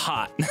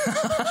hot,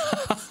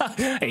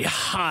 a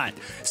hot,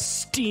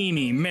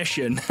 steamy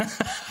mission.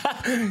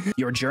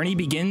 Your journey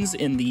begins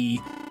in the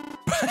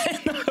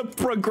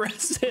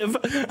progressive.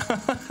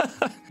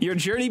 Your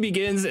journey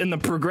begins in the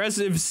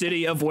progressive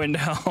city of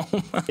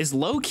Windhelm. Is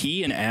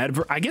low-key an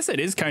adverb? I guess it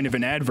is kind of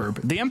an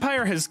adverb. The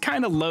Empire has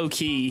kind of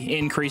low-key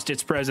increased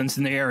its presence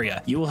in the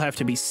area. You will have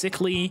to be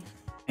sickly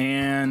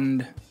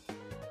and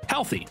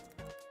healthy.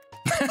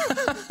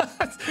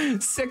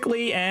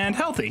 Sickly and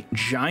healthy.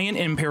 Giant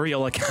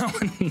imperial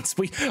accountants.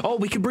 We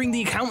could bring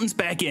the accountants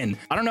back in.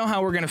 I don't know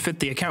how we're gonna fit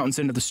the accountants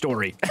into the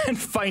story. And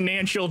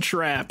financial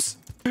traps.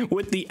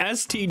 With the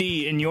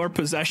STD in your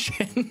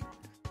possession,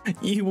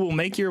 you will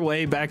make your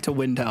way back to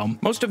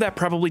Windhelm. Most of that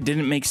probably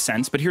didn't make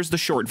sense, but here's the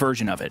short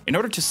version of it. In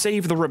order to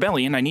save the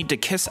rebellion, I need to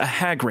kiss a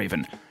hag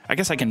raven. I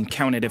guess I can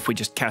count it if we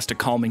just cast a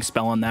calming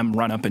spell on them,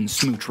 run up and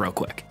smooch real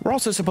quick. We're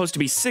also supposed to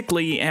be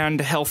sickly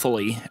and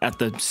healthily at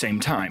the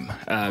same time.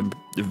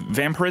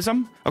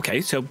 Vampirism?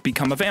 Okay, so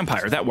become a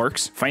vampire. That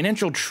works.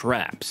 Financial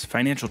traps.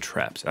 Financial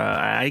traps.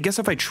 I guess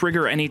if I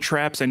trigger any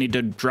traps, I need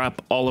to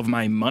drop all of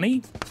my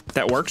money?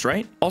 That works,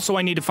 right? Also,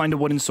 I need to find a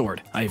wooden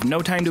sword. I have no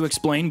time to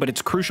explain, but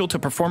it's crucial to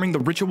performing the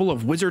ritual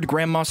of wizard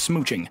grandma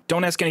smooching.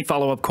 Don't ask any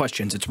follow-up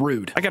questions, it's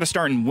rude. I gotta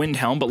start in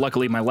Windhelm, but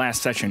luckily my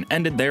last session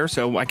ended there,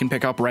 so I can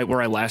pick up right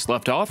where I last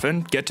left off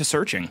and get to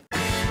searching.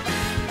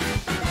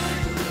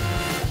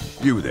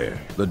 You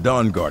there. The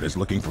Dawn Guard is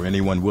looking for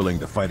anyone willing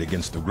to fight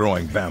against the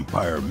growing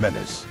vampire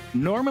menace.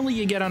 Normally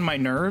you get on my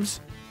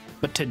nerves,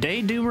 but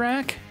today,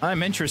 Durack,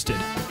 I'm interested.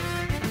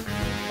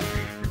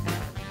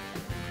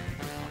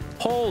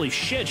 Holy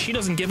shit, she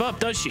doesn't give up,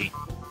 does she?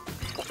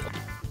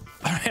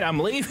 All right, I'm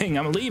leaving.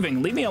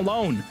 Leave me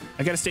alone.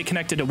 I gotta stay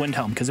connected to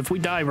Windhelm, because if we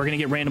die, we're gonna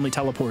get randomly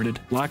teleported.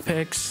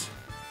 Lockpicks.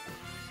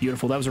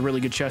 Beautiful, that was a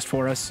really good chest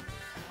for us.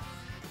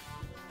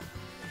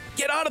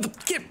 Get out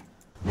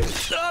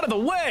of the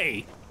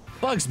way!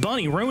 Bugs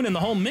Bunny ruining the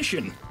whole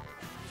mission.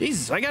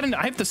 Jesus, I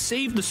have to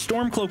save the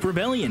Stormcloak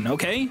Rebellion,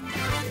 okay?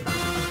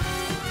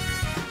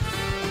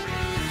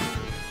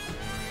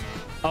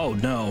 Oh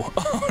no.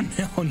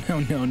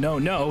 Oh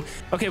no.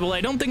 Okay, well,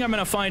 I don't think I'm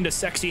gonna find a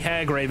sexy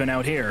hag raven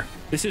out here.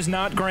 This is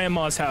not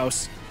Grandma's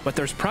house, but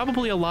there's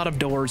probably a lot of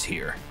doors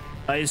here.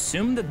 I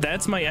assume that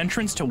that's my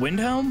entrance to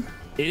Windhelm?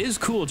 It is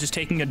cool just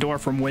taking a door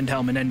from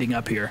Windhelm and ending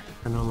up here.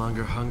 I no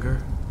longer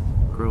hunger,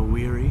 grow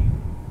weary,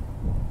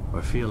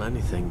 or feel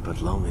anything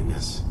but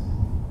loneliness.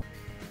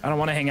 I don't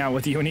want to hang out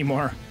with you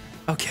anymore.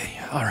 Okay,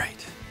 all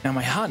right. Now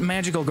my hot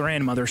magical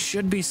grandmother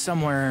should be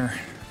somewhere,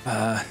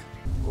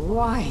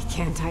 Why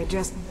can't I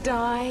just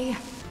die?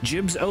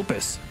 Jib's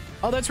Opus.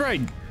 Oh, that's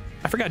right.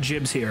 I forgot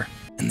Jib's here.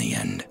 In the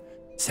end,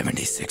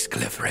 76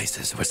 cliff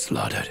racers were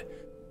slaughtered.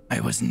 I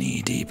was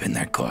knee-deep in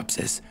their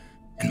corpses,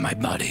 and my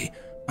body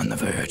on the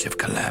verge of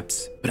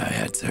collapse, but I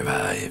had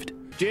survived.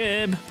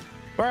 Jib,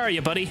 where are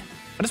you, buddy?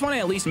 I just want to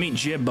at least meet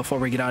Jib before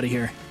we get out of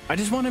here. I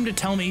just want him to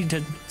tell me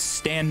to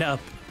stand up.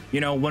 You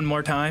know, one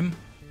more time.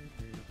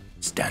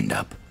 Stand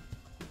up.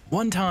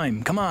 One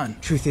time, come on.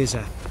 Truth is,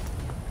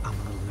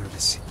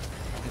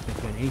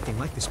 anything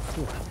like this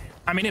before.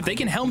 I mean, if they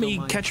can help me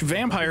catch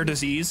vampire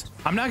disease,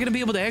 I'm not gonna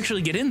be able to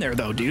actually get in there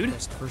though, dude.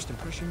 Best first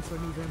impression for a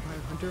new vampire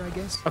hunter, I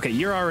guess. Okay,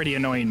 you're already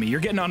annoying me. You're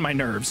getting on my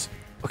nerves.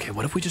 Okay,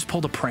 what if we just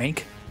pulled a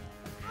prank?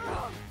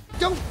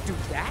 Don't do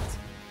that.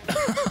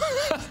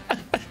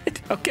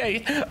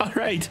 Okay, all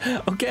right.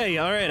 Okay,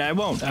 all right. I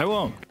won't.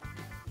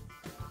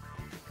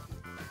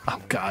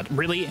 Oh God,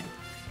 really?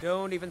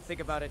 Don't even think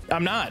about it.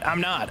 I'm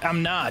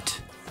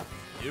not.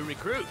 New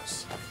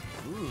recruits.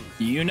 Ooh.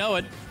 You know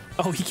it.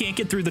 Oh, he can't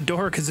get through the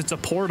door because it's a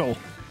portal.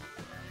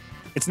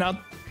 It's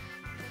not.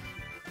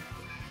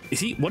 Is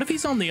he? What if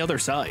he's on the other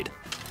side?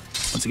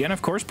 Once again,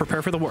 of course,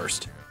 prepare for the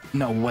worst.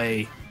 No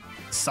way.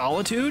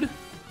 Solitude?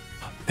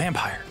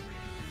 Vampire.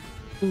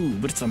 Ooh,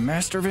 but it's a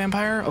master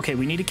vampire? Okay,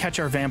 we need to catch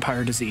our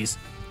vampire disease.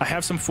 I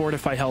have some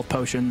fortify health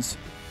potions.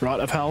 Rot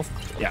of health.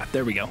 Yeah,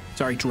 there we go.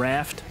 Sorry,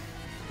 draft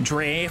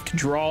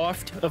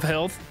of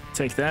health.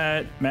 Take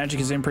that. Magic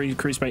is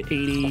increased by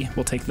 80.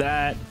 We'll take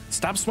that.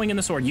 Stop swinging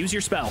the sword. Use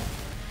your spell.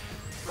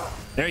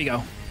 There you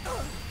go.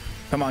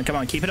 Come on,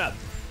 keep it up.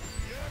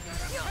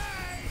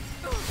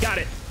 Got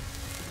it.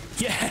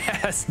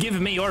 Yes, give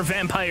me your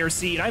vampire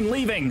seed. I'm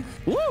leaving.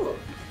 Woo!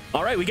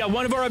 All right, we got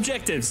one of our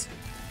objectives.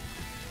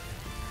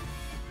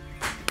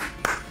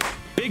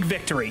 Big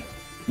victory.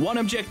 One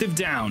objective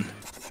down.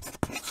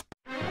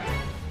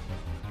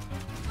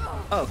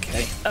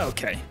 Okay.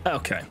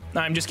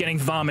 I'm just getting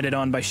vomited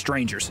on by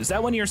strangers. Is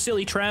that one of your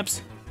silly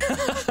traps?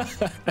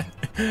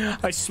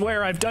 I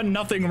swear I've done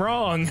nothing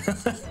wrong.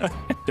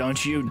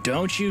 Don't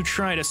you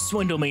try to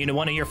swindle me into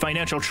one of your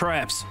financial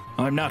traps.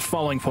 I'm not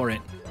falling for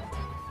it.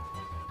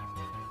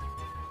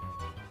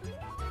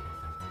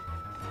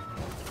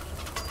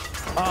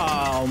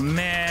 Oh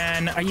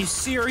man, are you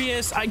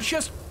serious?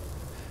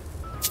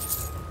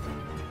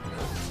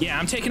 Yeah,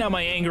 I'm taking out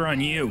my anger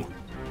on you.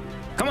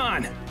 Come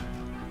on,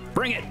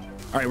 bring it.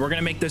 All right, we're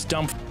gonna make this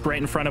dump right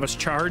in front of us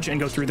charge and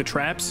go through the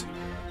traps.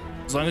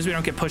 As long as we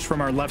don't get pushed from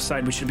our left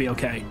side, we should be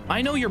okay.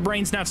 I know your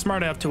brain's not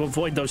smart enough to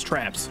avoid those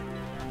traps.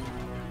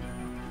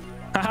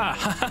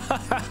 I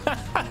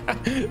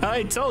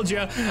told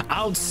you,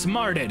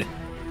 outsmarted.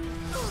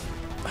 Oh,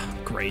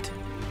 great.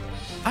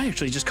 I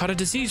actually just caught a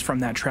disease from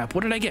that trap.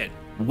 What did I get?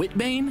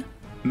 Whitbane?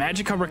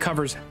 Magicka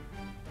recovers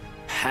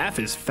half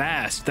as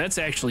fast. That's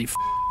actually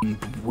f***ing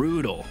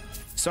brutal.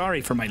 Sorry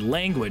for my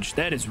language.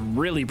 That is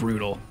really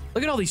brutal.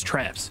 Look at all these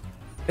traps.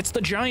 It's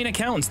the giant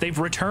accountants. They've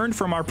returned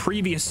from our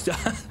previous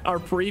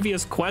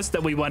quest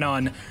that we went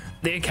on.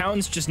 The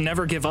accountants just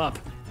never give up.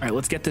 All right,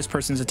 let's get this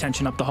person's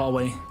attention up the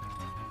hallway.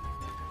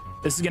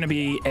 This is gonna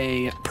be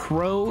a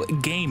pro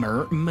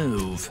gamer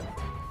move.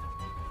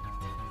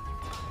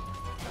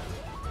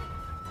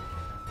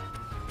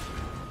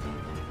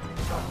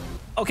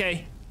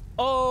 Okay.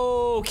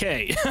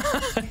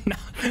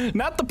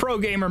 Not the pro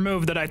gamer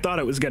move that I thought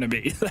it was gonna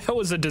be. That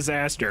was a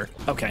disaster.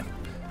 Okay,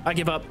 I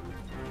give up.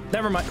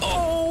 Never mind.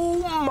 Oh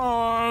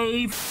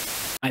my.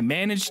 I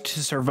managed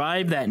to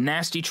survive that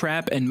nasty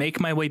trap and make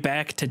my way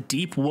back to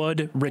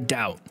Deepwood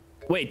Redoubt.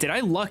 Wait, did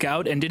I luck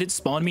out and did it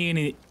spawn me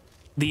in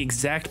the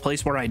exact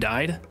place where I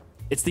died?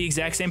 It's the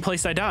exact same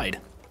place I died.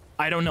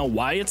 I don't know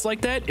why it's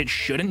like that. It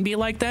shouldn't be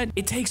like that.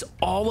 It takes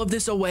all of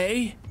this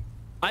away.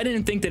 I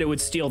didn't think that it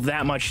would steal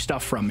that much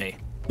stuff from me.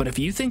 But if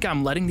you think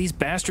I'm letting these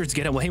bastards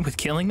get away with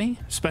killing me,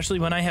 especially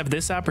when I have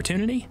this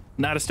opportunity,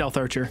 not a stealth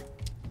archer.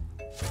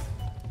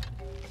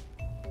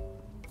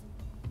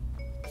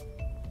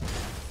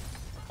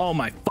 Oh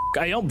my fuck,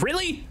 I don't,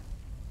 really?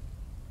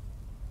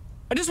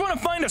 I just want to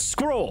find a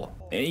scroll.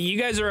 You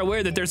guys are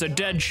aware that there's a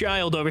dead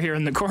child over here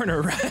in the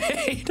corner,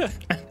 right?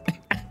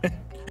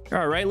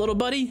 All right, little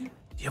buddy. Do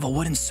you have a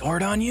wooden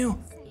sword on you?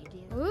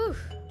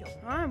 Oof,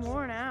 I'm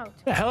worn out.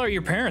 The hell are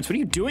your parents? What are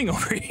you doing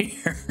over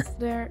here?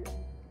 They're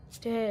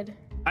dead.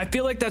 I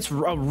feel like that's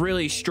a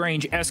really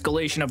strange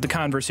escalation of the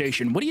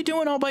conversation. What are you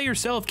doing all by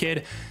yourself,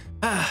 kid?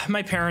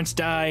 My parents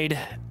died.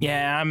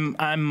 Yeah,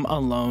 I'm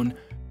alone.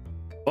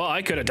 Well,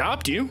 I could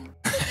adopt you.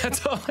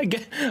 That's all I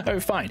get. All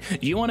right, fine.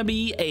 Do you want to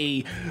be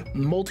a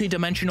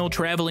multi-dimensional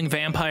traveling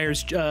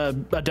vampire's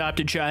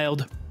adopted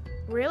child?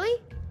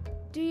 Really?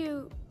 Do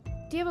you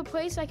have a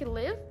place I could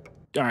live?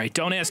 All right,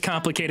 don't ask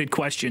complicated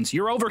questions.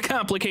 You're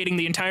overcomplicating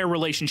the entire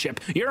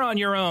relationship. You're on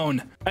your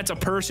own. That's a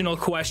personal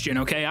question,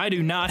 okay? I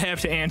do not have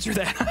to answer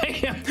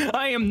that.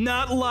 I am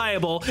not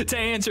liable to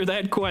answer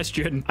that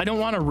question. I don't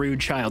want a rude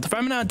child. If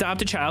I'm gonna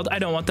adopt a child, I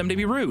don't want them to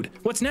be rude.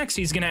 What's next?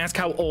 He's gonna ask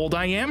how old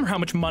I am or how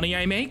much money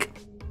I make?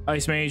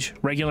 Ice mage,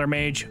 regular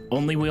mage,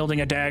 only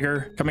wielding a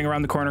dagger, coming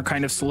around the corner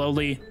kind of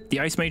slowly. The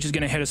ice mage is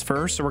gonna hit us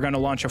first, so we're gonna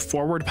launch a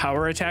forward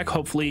power attack.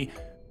 Hopefully,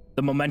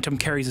 the momentum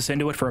carries us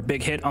into it for a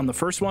big hit on the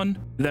first one.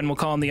 Then we'll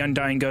call in the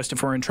Undying Ghost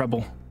if we're in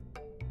trouble.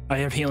 I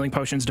have healing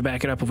potions to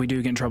back it up if we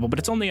do get in trouble, but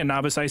it's only a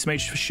novice ice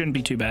mage, shouldn't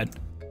be too bad.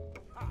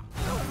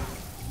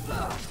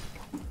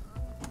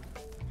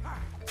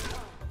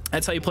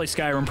 That's how you play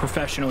Skyrim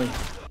professionally.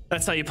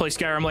 That's how you play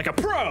Skyrim like a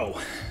pro.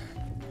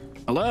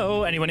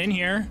 Hello, anyone in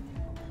here?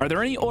 Are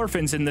there any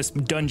orphans in this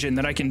dungeon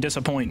that I can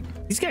disappoint?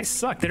 These guys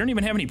suck. They don't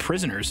even have any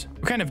prisoners.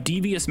 What kind of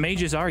devious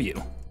mages are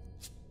you?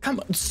 Come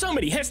on,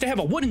 somebody has to have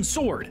a wooden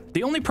sword.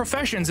 The only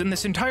professions in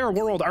this entire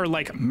world are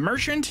like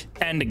merchant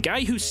and a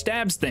guy who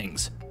stabs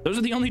things. Those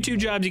are the only two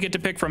jobs you get to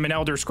pick from in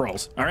Elder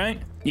Scrolls, all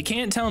right? You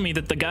can't tell me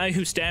that the guy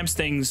who stabs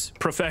things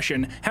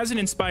profession hasn't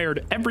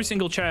inspired every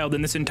single child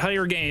in this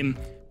entire game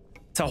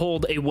to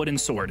hold a wooden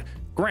sword.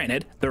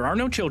 Granted, there are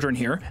no children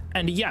here,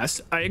 and yes,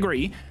 I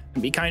agree,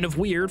 it'd be kind of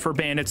weird for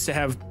bandits to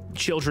have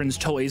children's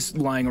toys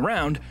lying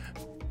around.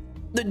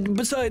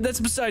 That's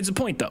besides the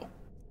point, though.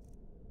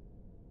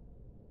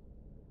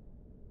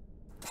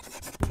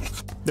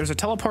 There's a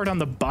teleport on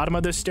the bottom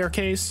of this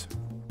staircase.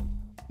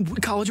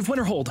 College of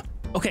Winterhold.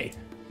 Okay,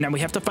 now we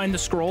have to find the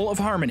Scroll of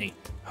Harmony.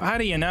 How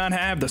do you not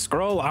have the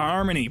Scroll of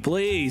Harmony,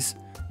 please?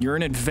 You're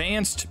an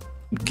advanced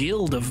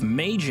guild of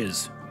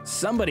mages.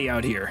 Somebody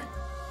out here.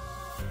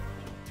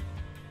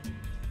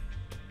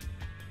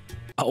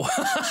 Oh.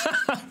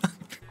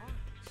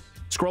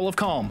 Scroll of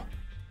Calm.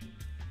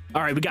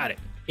 All right, we got it.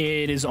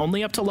 It is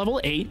only up to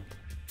level 8,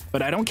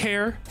 but I don't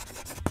care.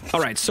 All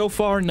right, so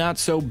far, not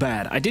so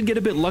bad. I did get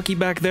a bit lucky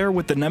back there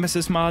with the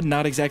Nemesis mod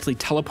not exactly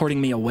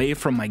teleporting me away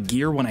from my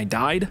gear when I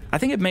died. I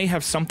think it may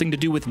have something to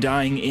do with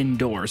dying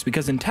indoors,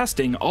 because in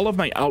testing, all of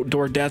my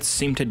outdoor deaths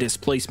seem to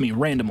displace me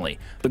randomly.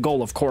 The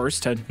goal, of course,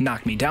 to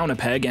knock me down a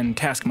peg and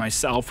task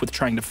myself with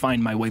trying to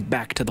find my way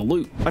back to the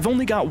loot. I've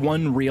only got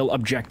one real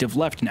objective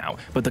left now,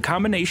 but the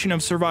combination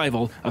of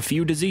survival, a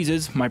few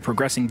diseases, my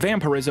progressing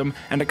vampirism,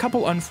 and a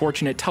couple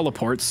unfortunate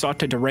teleports sought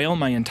to derail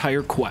my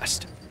entire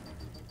quest.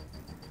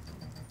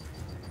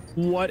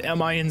 What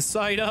am I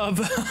inside of?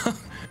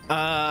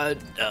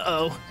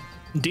 Uh-oh.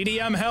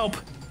 DDM, help.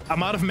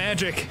 I'm out of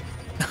magic.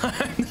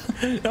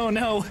 Oh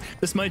no,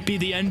 this might be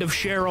the end of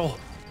Cheryl.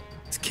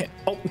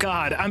 Oh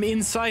God, I'm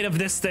inside of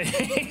this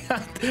thing.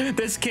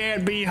 This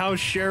can't be how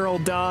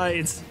Cheryl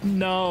dies.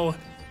 No.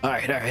 All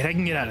right, I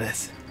can get out of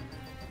this.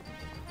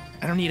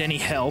 I don't need any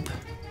help.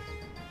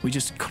 We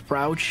just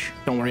crouch.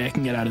 Don't worry, I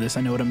can get out of this.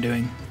 I know what I'm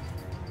doing.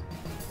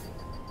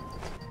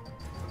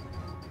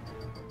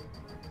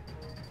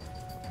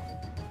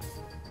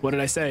 What did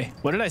I say?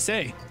 What did I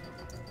say?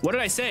 What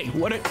did I say?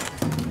 What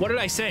did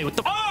I say? What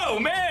the? Oh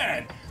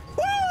man!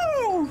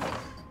 Woo!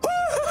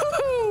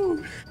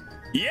 Woo!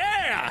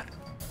 Yeah!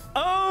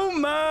 Oh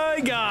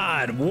my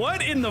God!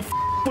 What in the f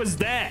was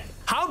that?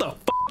 How the f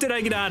did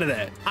I get out of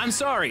that? I'm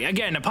sorry.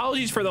 Again,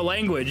 apologies for the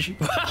language.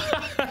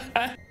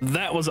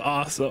 That was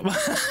awesome.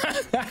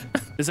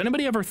 Does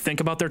anybody ever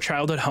think about their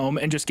childhood home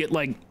and just get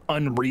like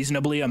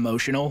unreasonably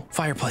emotional?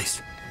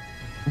 Fireplace.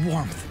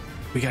 Warmth.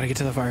 We gotta get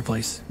to the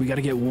fireplace. We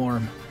gotta get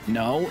warm.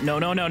 No.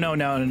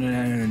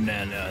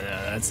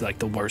 That's like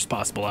the worst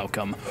possible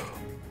outcome.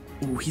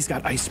 Ooh, he's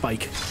got ice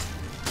spike.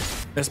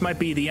 This might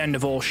be the end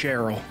of old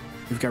Cheryl.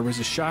 We've got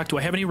resist shock. Do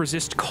I have any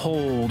resist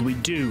cold? We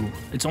do.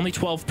 It's only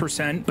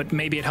 12%, but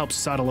maybe it helps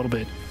us out a little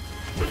bit.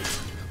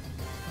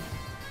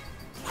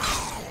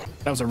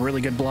 That was a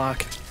really good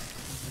block.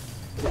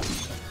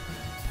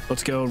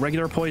 Let's go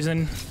regular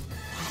poison.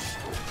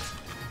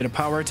 Get a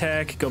power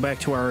attack. Go back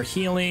to our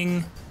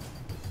healing.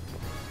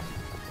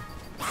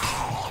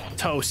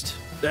 Toast.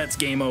 That's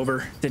game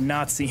over. Did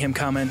not see him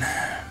coming.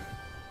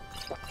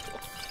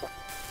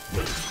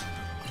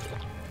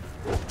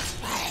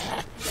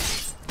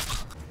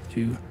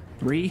 Two,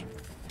 three.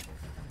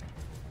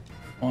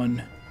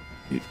 One,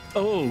 two.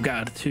 Oh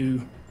God.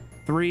 2,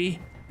 3,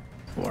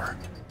 4.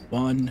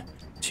 1,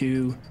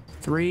 2,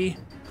 3.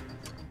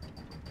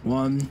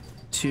 1,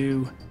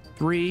 2,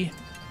 3.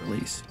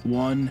 Release.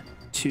 1,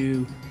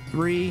 2,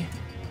 3.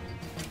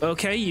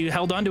 Okay, you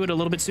held on to it a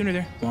little bit sooner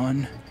there.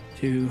 1,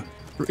 2,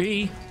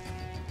 3.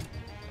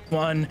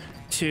 1,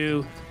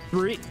 2,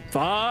 3.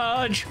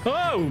 Fudge!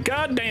 Oh,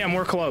 goddamn,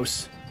 we're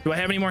close. Do I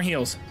have any more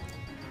heals?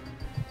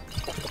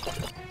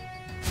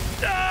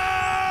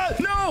 Ah!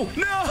 No!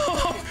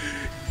 No!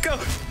 Go!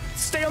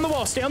 Stay on the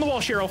wall,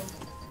 Cheryl.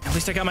 At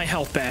least I got my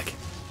health back.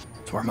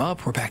 So I'm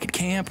up, we're back at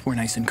camp, we're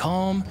nice and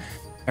calm.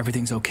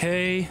 Everything's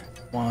okay.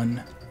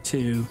 1,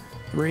 2,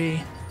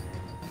 3.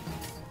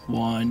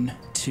 1,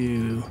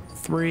 2,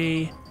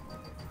 3.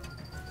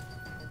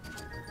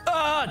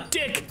 Ah,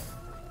 dick!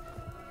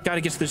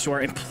 Gotta get to this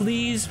door, and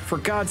please, for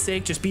God's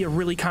sake, just be a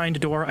really kind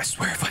door. I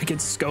swear if I get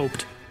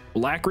scoped.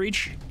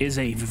 Blackreach is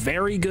a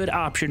very good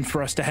option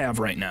for us to have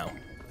right now.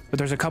 But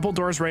there's a couple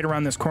doors right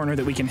around this corner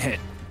that we can hit.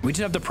 We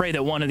just have to pray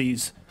that one of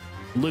these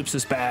loops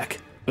us back.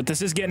 But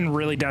this is getting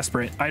really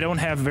desperate. I don't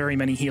have very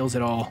many heals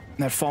at all.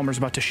 That Falmer's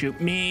about to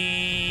shoot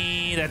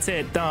me. That's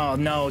it. Oh,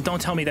 no,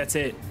 don't tell me that's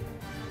it.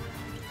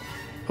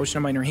 Potion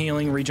of minor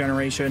healing,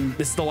 regeneration.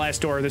 This is the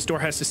last door. This door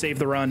has to save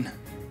the run.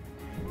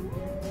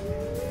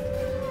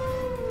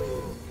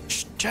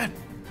 Shh, Chad.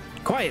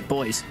 Quiet,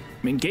 boys.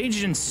 I'm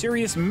engaged in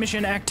serious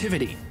mission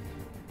activity.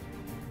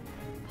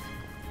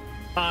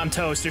 I'm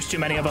toast. There's too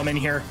many of them in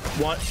here.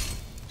 What?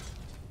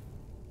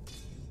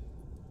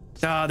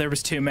 Ah, there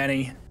was too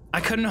many.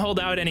 I couldn't hold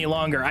out any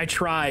longer. I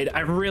tried. I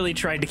really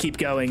tried to keep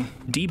going.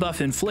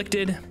 Debuff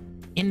inflicted.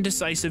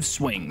 indecisive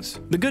swings.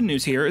 The good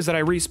news here is that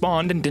I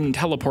respawned and didn't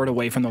teleport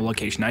away from the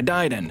location I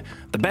died in.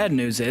 The bad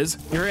news is,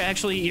 you're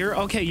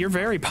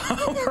very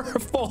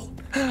powerful.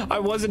 I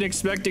wasn't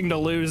expecting to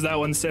lose that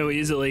one so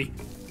easily.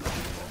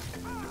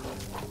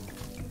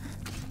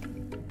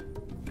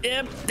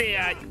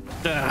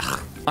 Ugh.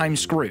 I'm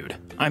screwed.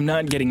 I'm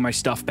not getting my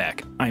stuff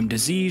back. I'm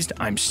diseased,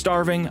 I'm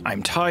starving,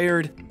 I'm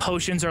tired.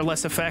 Potions are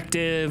less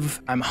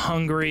effective, I'm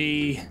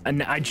hungry, and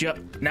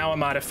now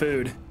I'm out of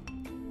food.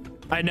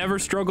 I never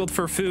struggled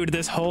for food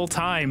this whole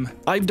time.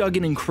 I've dug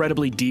an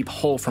incredibly deep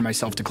hole for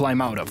myself to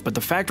climb out of, but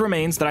the fact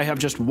remains that I have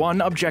just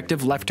one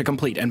objective left to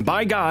complete, and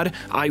by God,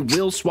 I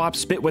will swap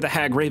spit with a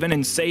hag raven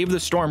and save the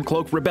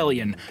Stormcloak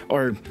Rebellion,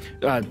 or,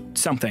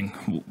 something.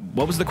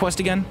 What was the quest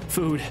again?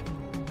 Food.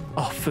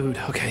 Oh, food.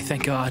 Okay,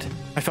 thank God.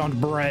 I found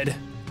bread.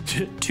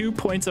 2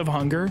 points of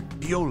hunger.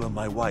 Viola,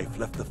 my wife,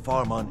 left the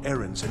farm on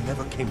errands and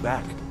never came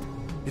back.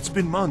 It's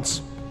been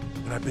months,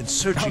 and I've been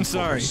searching for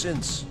her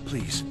since.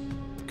 Please,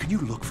 can you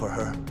look for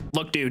her?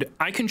 Look, dude,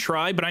 I can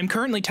try, but I'm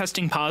currently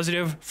testing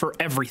positive for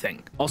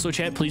everything. Also,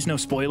 chat, please no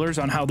spoilers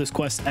on how this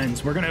quest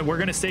ends. We're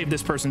gonna save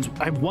this person's.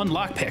 I have 1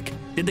 lockpick.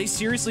 Did they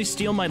seriously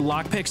steal my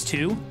lockpicks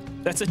too?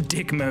 That's a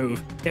dick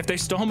move. If they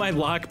stole my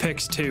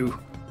lockpicks too,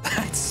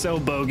 that's so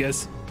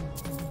bogus.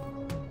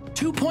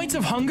 2 points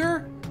of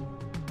hunger?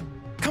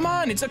 Come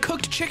on, it's a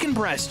cooked chicken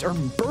breast or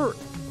bird.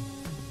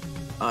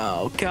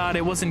 Oh God,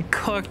 it wasn't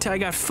cooked. I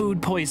got food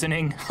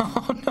poisoning.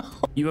 Oh no.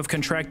 You have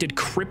contracted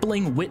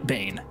crippling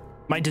witbane.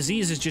 My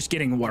disease is just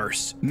getting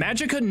worse.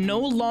 Magicka no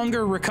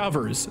longer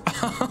recovers.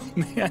 Oh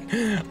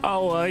man.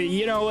 Oh,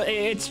 you know,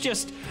 it's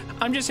just,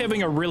 I'm just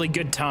having a really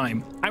good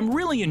time. I'm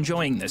really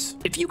enjoying this.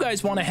 If you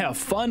guys want to have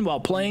fun while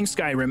playing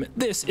Skyrim,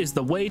 this is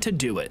the way to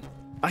do it.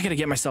 I gotta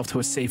get myself to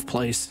a safe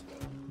place.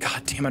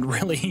 God damn it,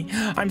 really?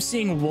 I'm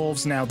seeing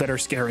wolves now that are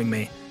scaring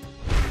me.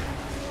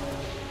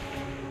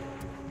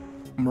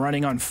 I'm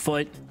running on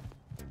foot.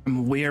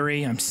 I'm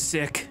weary, I'm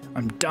sick,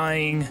 I'm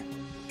dying.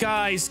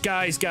 Guys.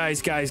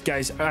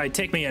 All right,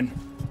 take me in.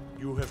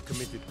 You have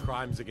committed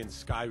crimes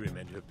against Skyrim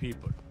and her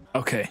people.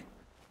 Okay,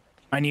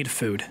 I need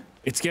food.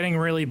 It's getting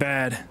really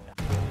bad.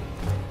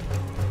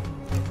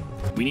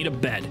 We need a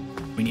bed.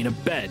 We need a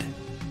bed.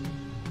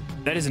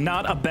 That is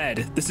not a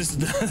bed. This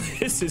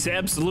is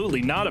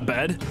absolutely not a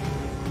bed.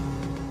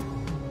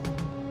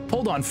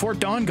 Hold on, Fort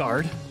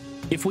Dawnguard.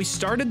 If we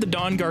started the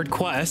Dawnguard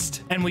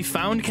quest and we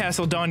found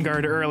Castle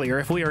Dawnguard earlier,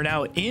 if we are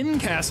now in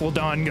Castle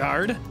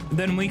Dawnguard,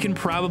 then we can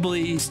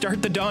probably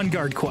start the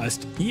Dawnguard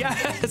quest.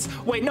 Yes!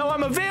 Wait, no,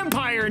 I'm a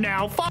vampire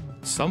now. Fuck!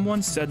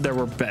 Someone said there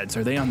were beds.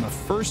 Are they on the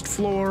first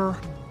floor?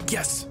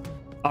 Yes.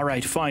 All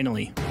right,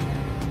 finally.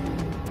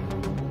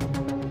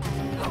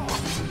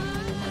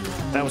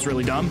 That was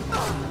really dumb.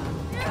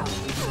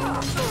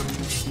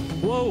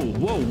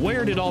 Whoa,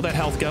 where did all that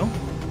health go?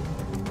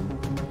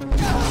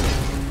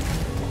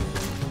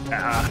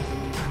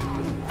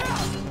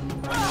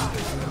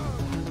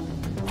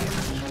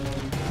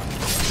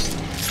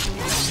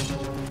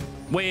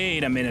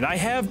 Wait a minute, I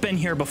have been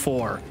here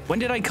before. When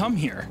did I come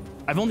here?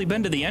 I've only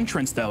been to the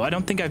entrance though. I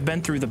don't think I've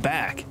been through the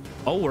back.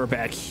 Oh, we're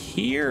back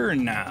here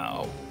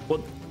now.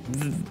 Well,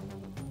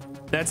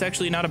 that's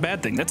actually not a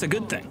bad thing. That's a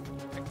good thing.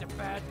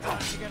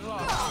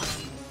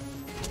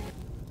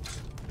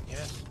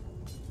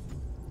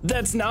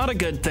 That's not a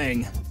good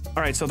thing.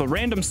 All right, so the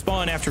random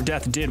spawn after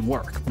death did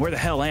work. Where the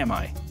hell am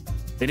I?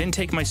 They didn't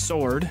take my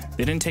sword.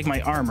 They didn't take my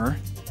armor.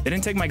 They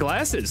didn't take my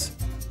glasses.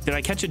 Did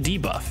I catch a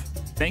debuff?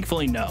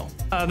 Thankfully, no.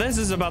 This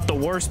is about the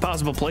worst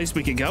possible place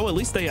we could go. At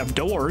least they have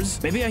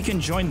doors. Maybe I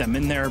can join them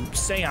in their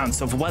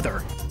seance of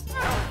weather.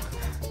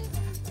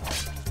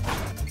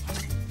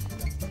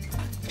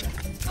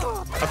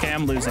 Okay,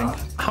 I'm losing.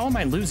 How am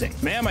I losing?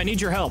 Ma'am, I need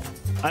your help.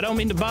 I don't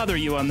mean to bother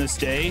you on this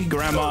day,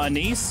 Grandma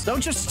Anise. Don't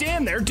just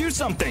stand there, do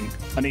something.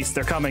 Anise,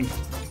 they're coming.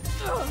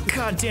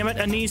 God damn it,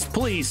 Anise,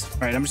 please. All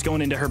right, I'm just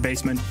going into her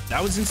basement.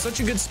 I was in such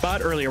a good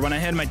spot earlier when I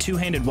had my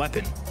two-handed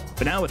weapon.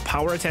 But now with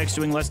power attacks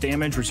doing less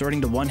damage, resorting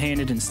to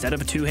one-handed instead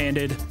of a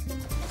two-handed.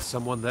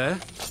 Someone there?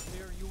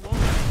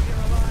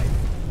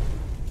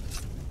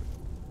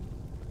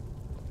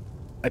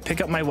 I pick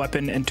up my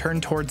weapon and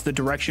turn towards the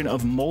direction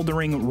of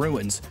moldering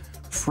ruins.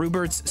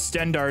 Frubert's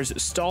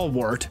Stendar's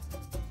stalwart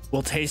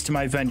will taste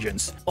my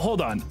vengeance.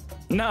 Hold on.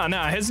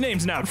 Nah, his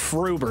name's not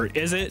Frubert,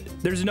 is it?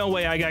 There's no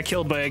way I got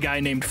killed by a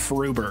guy named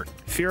Frubert.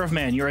 Fear of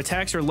man. Your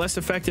attacks are less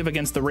effective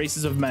against the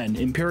races of men,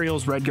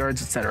 Imperials,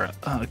 Redguards, etc.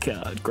 Oh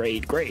god,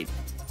 great.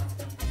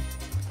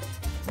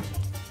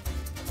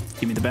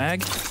 Give me the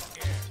bag.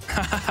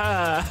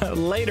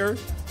 Later.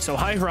 So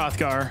hi,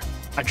 Hrothgar.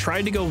 I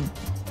tried to go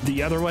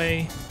the other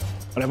way,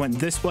 but I went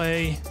this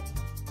way,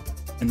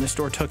 and this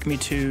door took me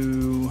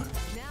to...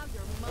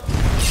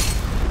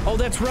 Oh,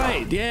 that's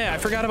right. Yeah, I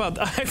forgot about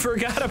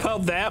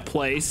that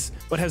place.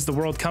 What has the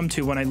world come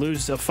to when I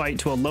lose a fight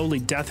to a lowly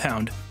death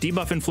hound?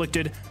 Debuff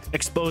inflicted,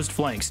 exposed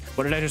flanks.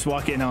 What did I just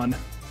walk in on?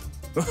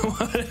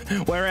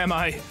 Where am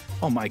I?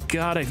 Oh my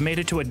god, I've made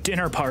it to a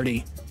dinner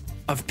party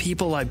of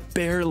people I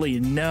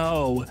barely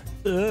know.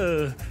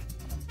 Ugh.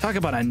 Talk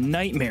about a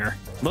nightmare.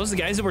 Are those the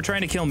guys that were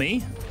trying to kill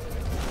me?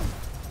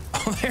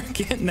 Oh, they're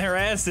getting their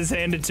asses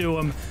handed to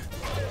them.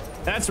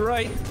 That's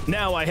right.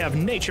 Now I have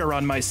nature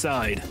on my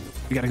side.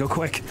 We gotta go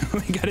quick.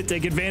 We gotta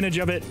take advantage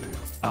of it.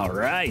 All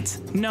right.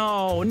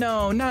 No,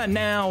 no, not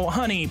now.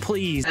 Honey,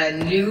 please.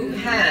 A new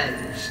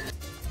hand.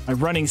 My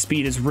running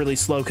speed is really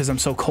slow because I'm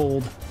so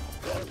cold.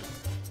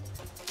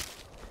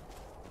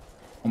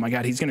 Oh my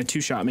God, he's gonna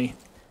two-shot me.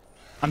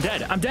 I'm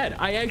dead. I'm dead.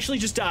 I actually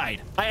just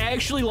died. I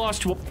actually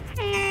lost.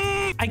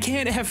 I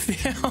can't have.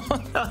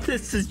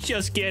 This is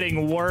just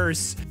getting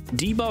worse.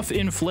 Debuff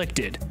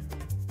inflicted,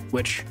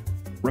 which,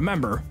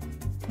 remember,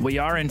 we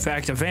are in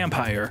fact a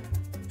vampire.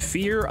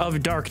 Fear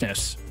of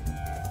darkness.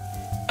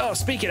 Oh,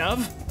 speaking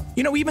of,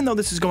 you know, even though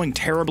this is going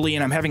terribly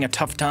and I'm having a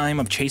tough time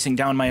of chasing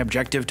down my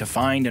objective to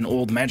find an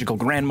old magical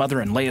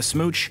grandmother and lay a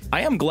smooch,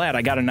 I am glad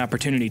I got an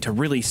opportunity to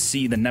really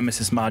see the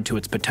Nemesis mod to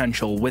its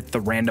potential with the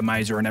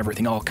randomizer and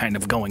everything all kind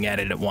of going at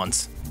it at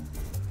once.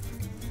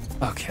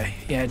 Okay,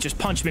 yeah, just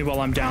punch me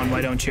while I'm down,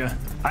 why don't you?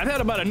 I've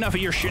had about enough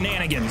of your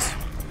shenanigans.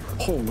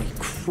 Holy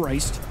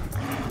Christ.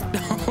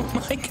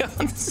 Oh my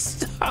God,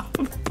 stop,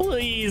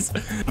 please.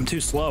 I'm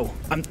too slow.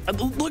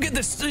 Look at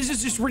this. This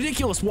is just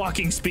ridiculous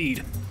walking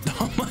speed.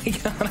 Oh my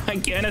God, I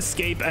can't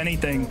escape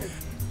anything.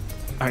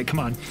 All right, come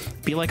on.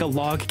 Be like a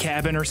log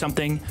cabin or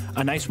something.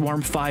 A nice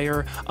warm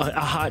fire,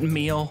 a hot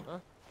meal.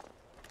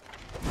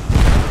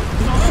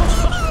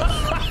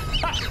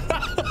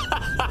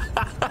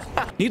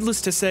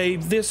 Needless to say,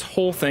 this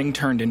whole thing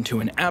turned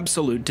into an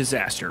absolute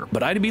disaster,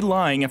 but I'd be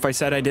lying if I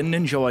said I didn't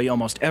enjoy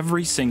almost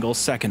every single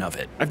second of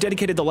it. I've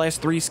dedicated the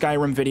last 3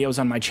 Skyrim videos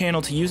on my channel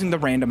to using the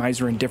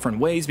randomizer in different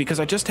ways because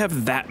I just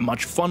have that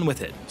much fun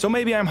with it. So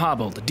maybe I'm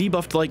hobbled,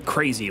 debuffed like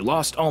crazy,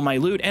 lost all my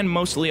loot, and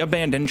mostly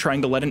abandoned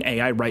trying to let an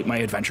AI write my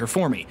adventure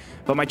for me.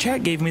 But my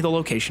chat gave me the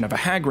location of a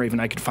hag raven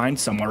I could find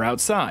somewhere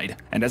outside.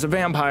 And as a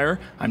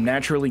vampire, I'm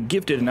naturally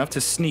gifted enough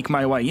to sneak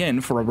my way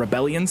in for a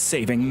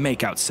rebellion-saving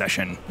makeout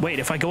session. Wait,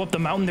 if I go up the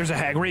mountain, there's a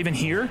hag raven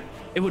here?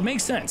 It would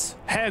make sense.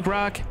 Hag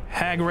rock,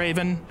 hag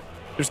raven.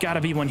 There's gotta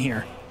be one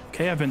here.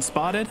 Okay, I've been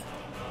spotted.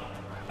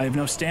 I have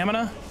no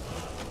stamina.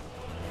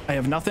 I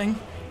have nothing.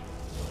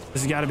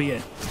 This has gotta be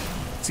it.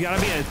 This has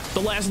gotta be it.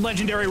 The last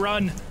legendary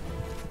run.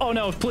 Oh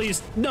no,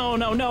 please. No,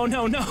 no, no,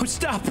 no, no.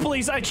 Stop,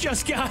 please. I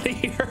just got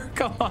here.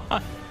 Come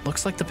on.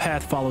 Looks like the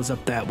path follows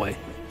up that way.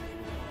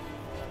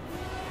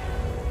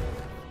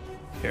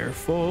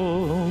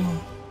 Careful.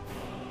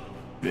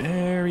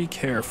 Very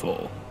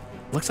careful.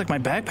 Looks like my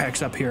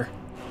backpack's up here.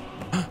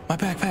 My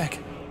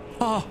backpack.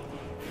 Oh,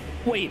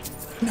 wait.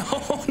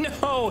 No,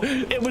 no.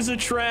 It was a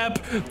trap.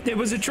 It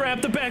was a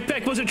trap. The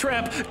backpack was a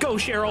trap. Go,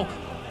 Cheryl.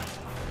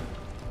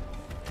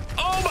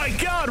 Oh my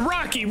God,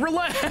 Rocky,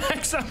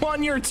 relax. I'm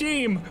on your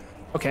team.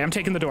 Okay, I'm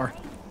taking the door.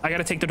 I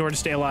gotta take the door to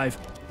stay alive.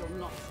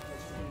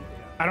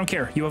 I don't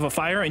care. You have a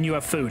fire and you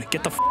have food.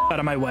 Get the f out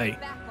of my way.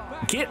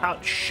 Get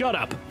out. Shut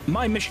up.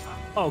 My mission.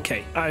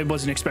 Okay, I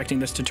wasn't expecting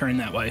this to turn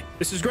that way.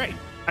 This is great.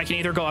 I can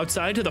either go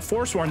outside to the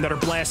Forsworn that are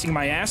blasting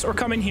my ass or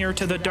come in here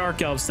to the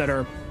Dark Elves that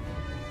are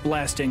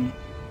blasting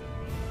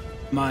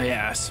my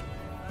ass.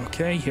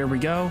 Okay, here we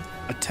go.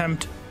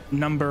 Attempt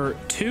number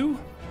 2.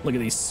 Look at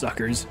these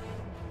suckers.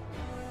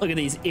 Look at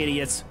these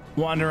idiots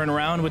wandering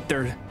around with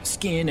their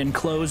skin and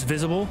clothes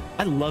visible.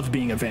 I love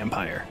being a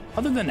vampire.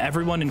 Other than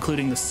everyone,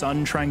 including the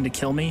sun, trying to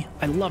kill me,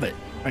 I love it.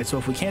 All right, so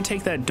if we can't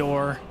take that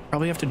door,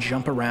 probably have to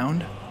jump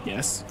around.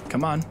 Yes,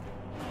 come on.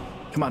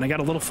 Come on, I got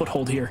a little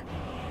foothold here.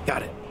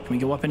 Got it. Can we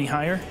go up any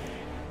higher?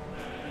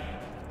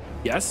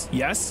 Yes,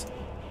 yes.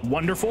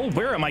 Wonderful.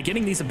 Where am I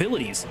getting these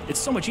abilities? It's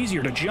so much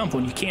easier to jump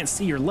when you can't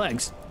see your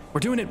legs.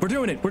 We're doing it. We're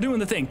doing it. We're doing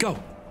the thing.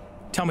 Go.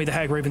 Tell me the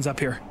hag raven's up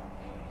here.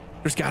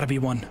 There's gotta be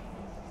one.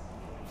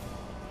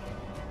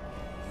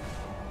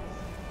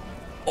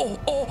 Oh,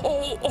 oh,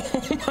 oh,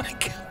 oh my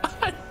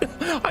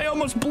God. I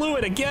almost blew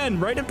it again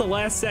right at the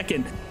last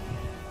second.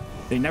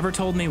 They never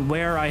told me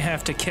where I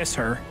have to kiss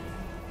her.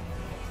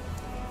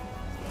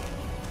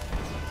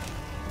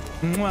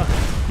 Mwah,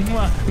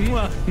 mwah,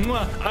 mwah,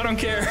 mwah. I don't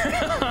care.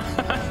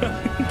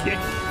 I don't care.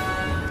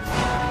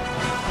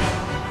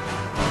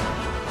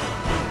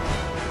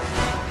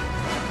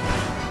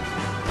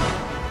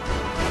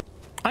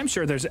 I'm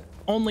sure there's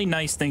only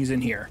nice things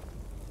in here.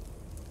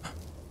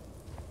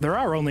 There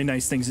are only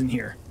nice things in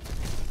here.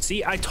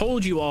 See, I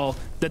told you all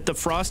that the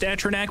Frost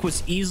Atronak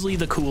was easily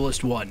the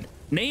coolest one.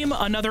 Name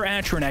another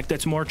Atronak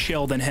that's more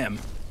chill than him.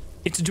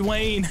 It's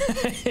Dwayne.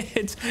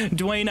 It's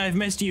Dwayne, I've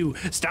missed you.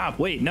 Stop,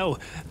 wait, no.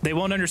 They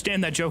won't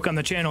understand that joke on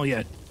the channel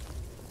yet.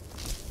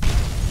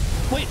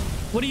 Wait,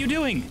 what are you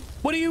doing?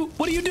 What are you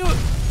doing?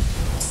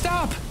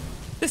 Stop!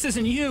 This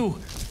isn't you.